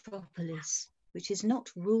Petropolis, which is not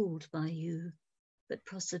ruled by you, but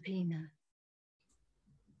Proserpina.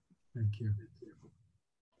 Thank you.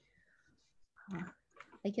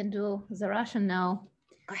 I can do the Russian now.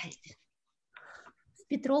 Great. В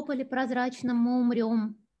Петрополе прозрачном мы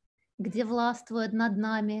умрем, где властвует над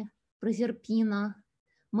нами Прозерпина.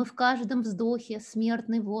 Мы в каждом вздохе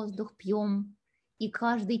смертный воздух пьем, и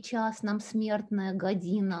каждый час нам смертная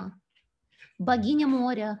година. Богиня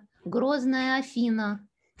моря, грозная Афина,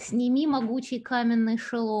 сними могучий каменный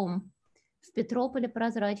шелом. В Петрополе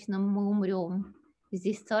прозрачном мы умрем.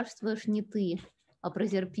 Здесь царствуешь не ты, а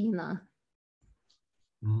Прозерпина.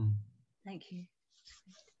 Thank you.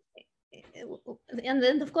 and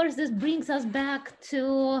then of course this brings us back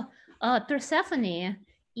to Persephone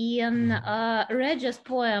in Regis'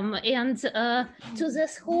 poem, and to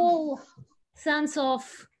this whole sense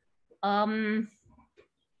of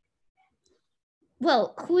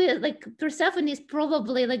well, who is like Persephone is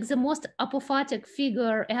probably like the most apophatic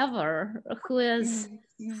figure ever, who is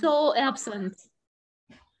so absent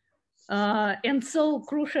and so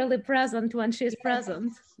crucially present when she's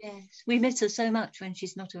present. Yes, we miss her so much when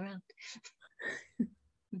she's not around.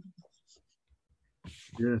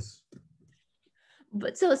 Yes.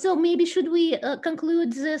 But so maybe should we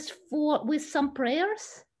conclude this with some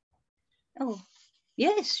prayers? Oh,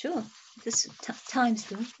 yes, sure. This time's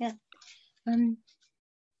good. Yeah.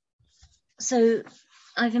 So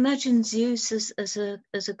I've imagined Zeus as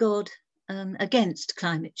a god against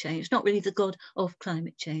climate change, not really the god of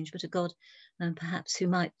climate change, but a god perhaps who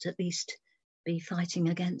might at least be fighting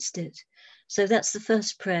against it. So that's the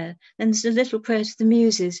first prayer. Then there's a little prayer to the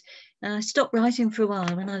Muses. I stopped writing for a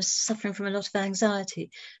while when I was suffering from a lot of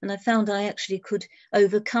anxiety, and I found I actually could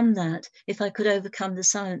overcome that if I could overcome the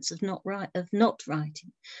silence of not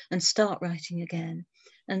writing and start writing again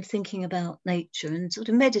and thinking about nature and sort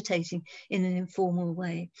of meditating in an informal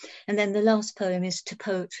way. And then the last poem is to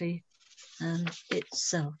poetry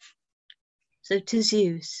itself. So to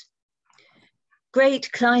Zeus,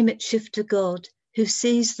 great climate shifter God, who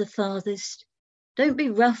sees the farthest, don't be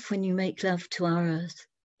rough when you make love to our earth.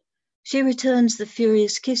 She returns the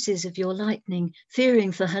furious kisses of your lightning,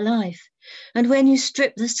 fearing for her life. And when you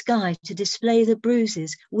strip the sky to display the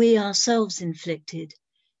bruises we ourselves inflicted,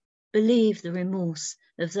 believe the remorse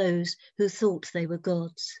of those who thought they were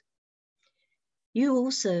gods. You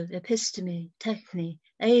also, episteme, techne,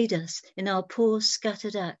 aid us in our poor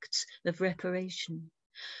scattered acts of reparation.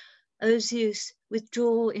 O Zeus,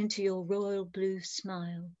 withdraw into your royal blue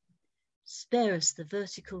smile. Spare us the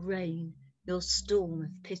vertical rain, your storm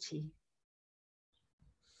of pity.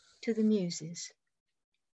 To the Muses.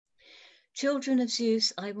 Children of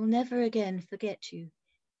Zeus, I will never again forget you.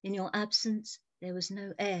 In your absence, there was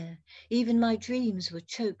no air. Even my dreams were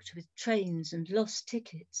choked with trains and lost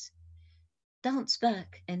tickets. Dance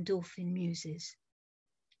back, endorphin Muses.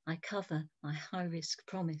 I cover my high-risk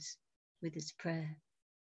promise with this prayer.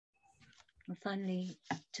 And finally,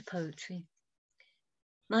 to poetry.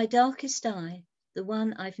 My darkest eye, the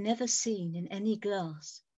one I've never seen in any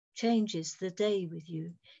glass, changes the day with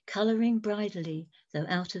you, colouring bridally, though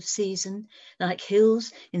out of season, like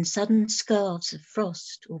hills in sudden scarves of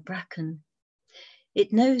frost or bracken.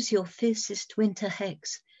 It knows your fiercest winter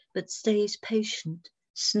hex, but stays patient,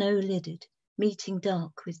 snow-lidded, meeting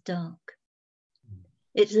dark with dark.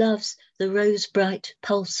 It loves the rose-bright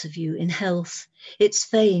pulse of you in health. Its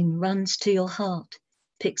fame runs to your heart,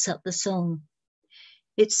 picks up the song.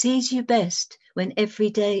 It sees you best when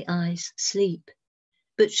everyday eyes sleep.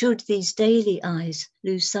 But should these daily eyes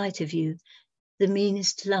lose sight of you, the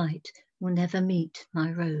meanest light will never meet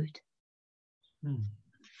my road.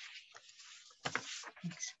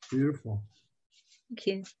 Thanks. Beautiful. Thank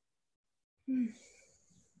you.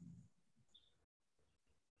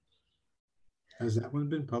 Has that one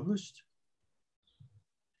been published?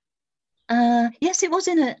 Yes, it was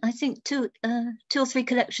in I think two or three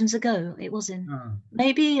collections ago. It was in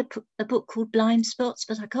maybe a book called Blind Spots,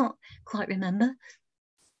 but I can't quite remember.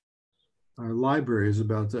 Our library is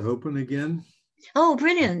about to open again. Oh,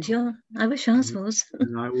 brilliant! I wish ours was.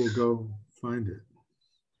 And I will go find it.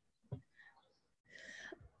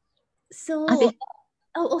 So,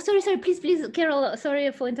 sorry, please, Carol,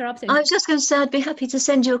 sorry for interrupting. I was just going to say I'd be happy to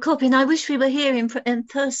send you a copy, and I wish we were here in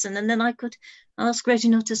person, and then I could ask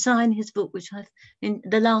Reginald to sign his book, which I've in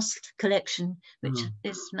the last collection, which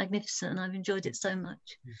is magnificent, and I've enjoyed it so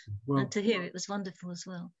much. Well, and to hear it was wonderful as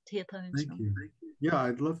well, to hear poems thank you. Yeah,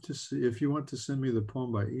 I'd love to see, if you want to send me the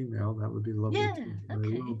poem by email, that would be lovely. Yeah, too.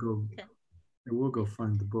 okay. I will go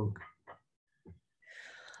find the book.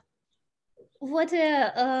 What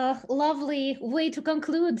a lovely way to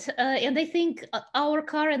conclude. And I think our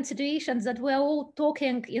current situations that we're all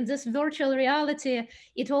talking in this virtual reality,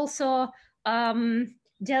 it also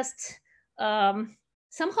just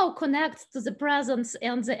somehow connects to the presence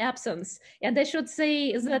and the absence. And I should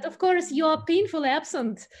say that, of course, you are painfully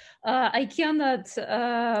absent. I cannot,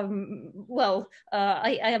 I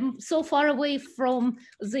am so far away from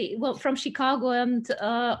from Chicago and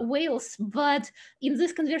Wales, but in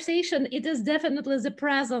this conversation, it is definitely the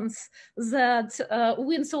presence that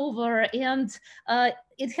wins over, and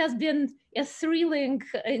it has been a thrilling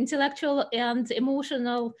intellectual and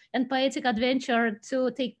emotional and poetic adventure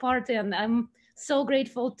to take part in. I'm so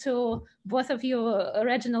grateful to both of you,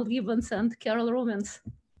 Reginald Gibbons and Carol Rumens.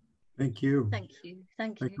 Thank you. Thank you.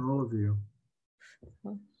 Thank you. Thank all of you.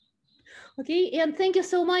 Okay, and thank you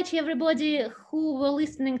so much, everybody who were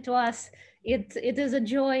listening to us. It is a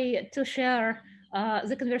joy to share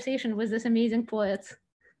the conversation with this amazing poet.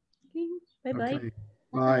 Okay, bye-bye. Okay.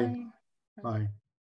 Bye. Bye.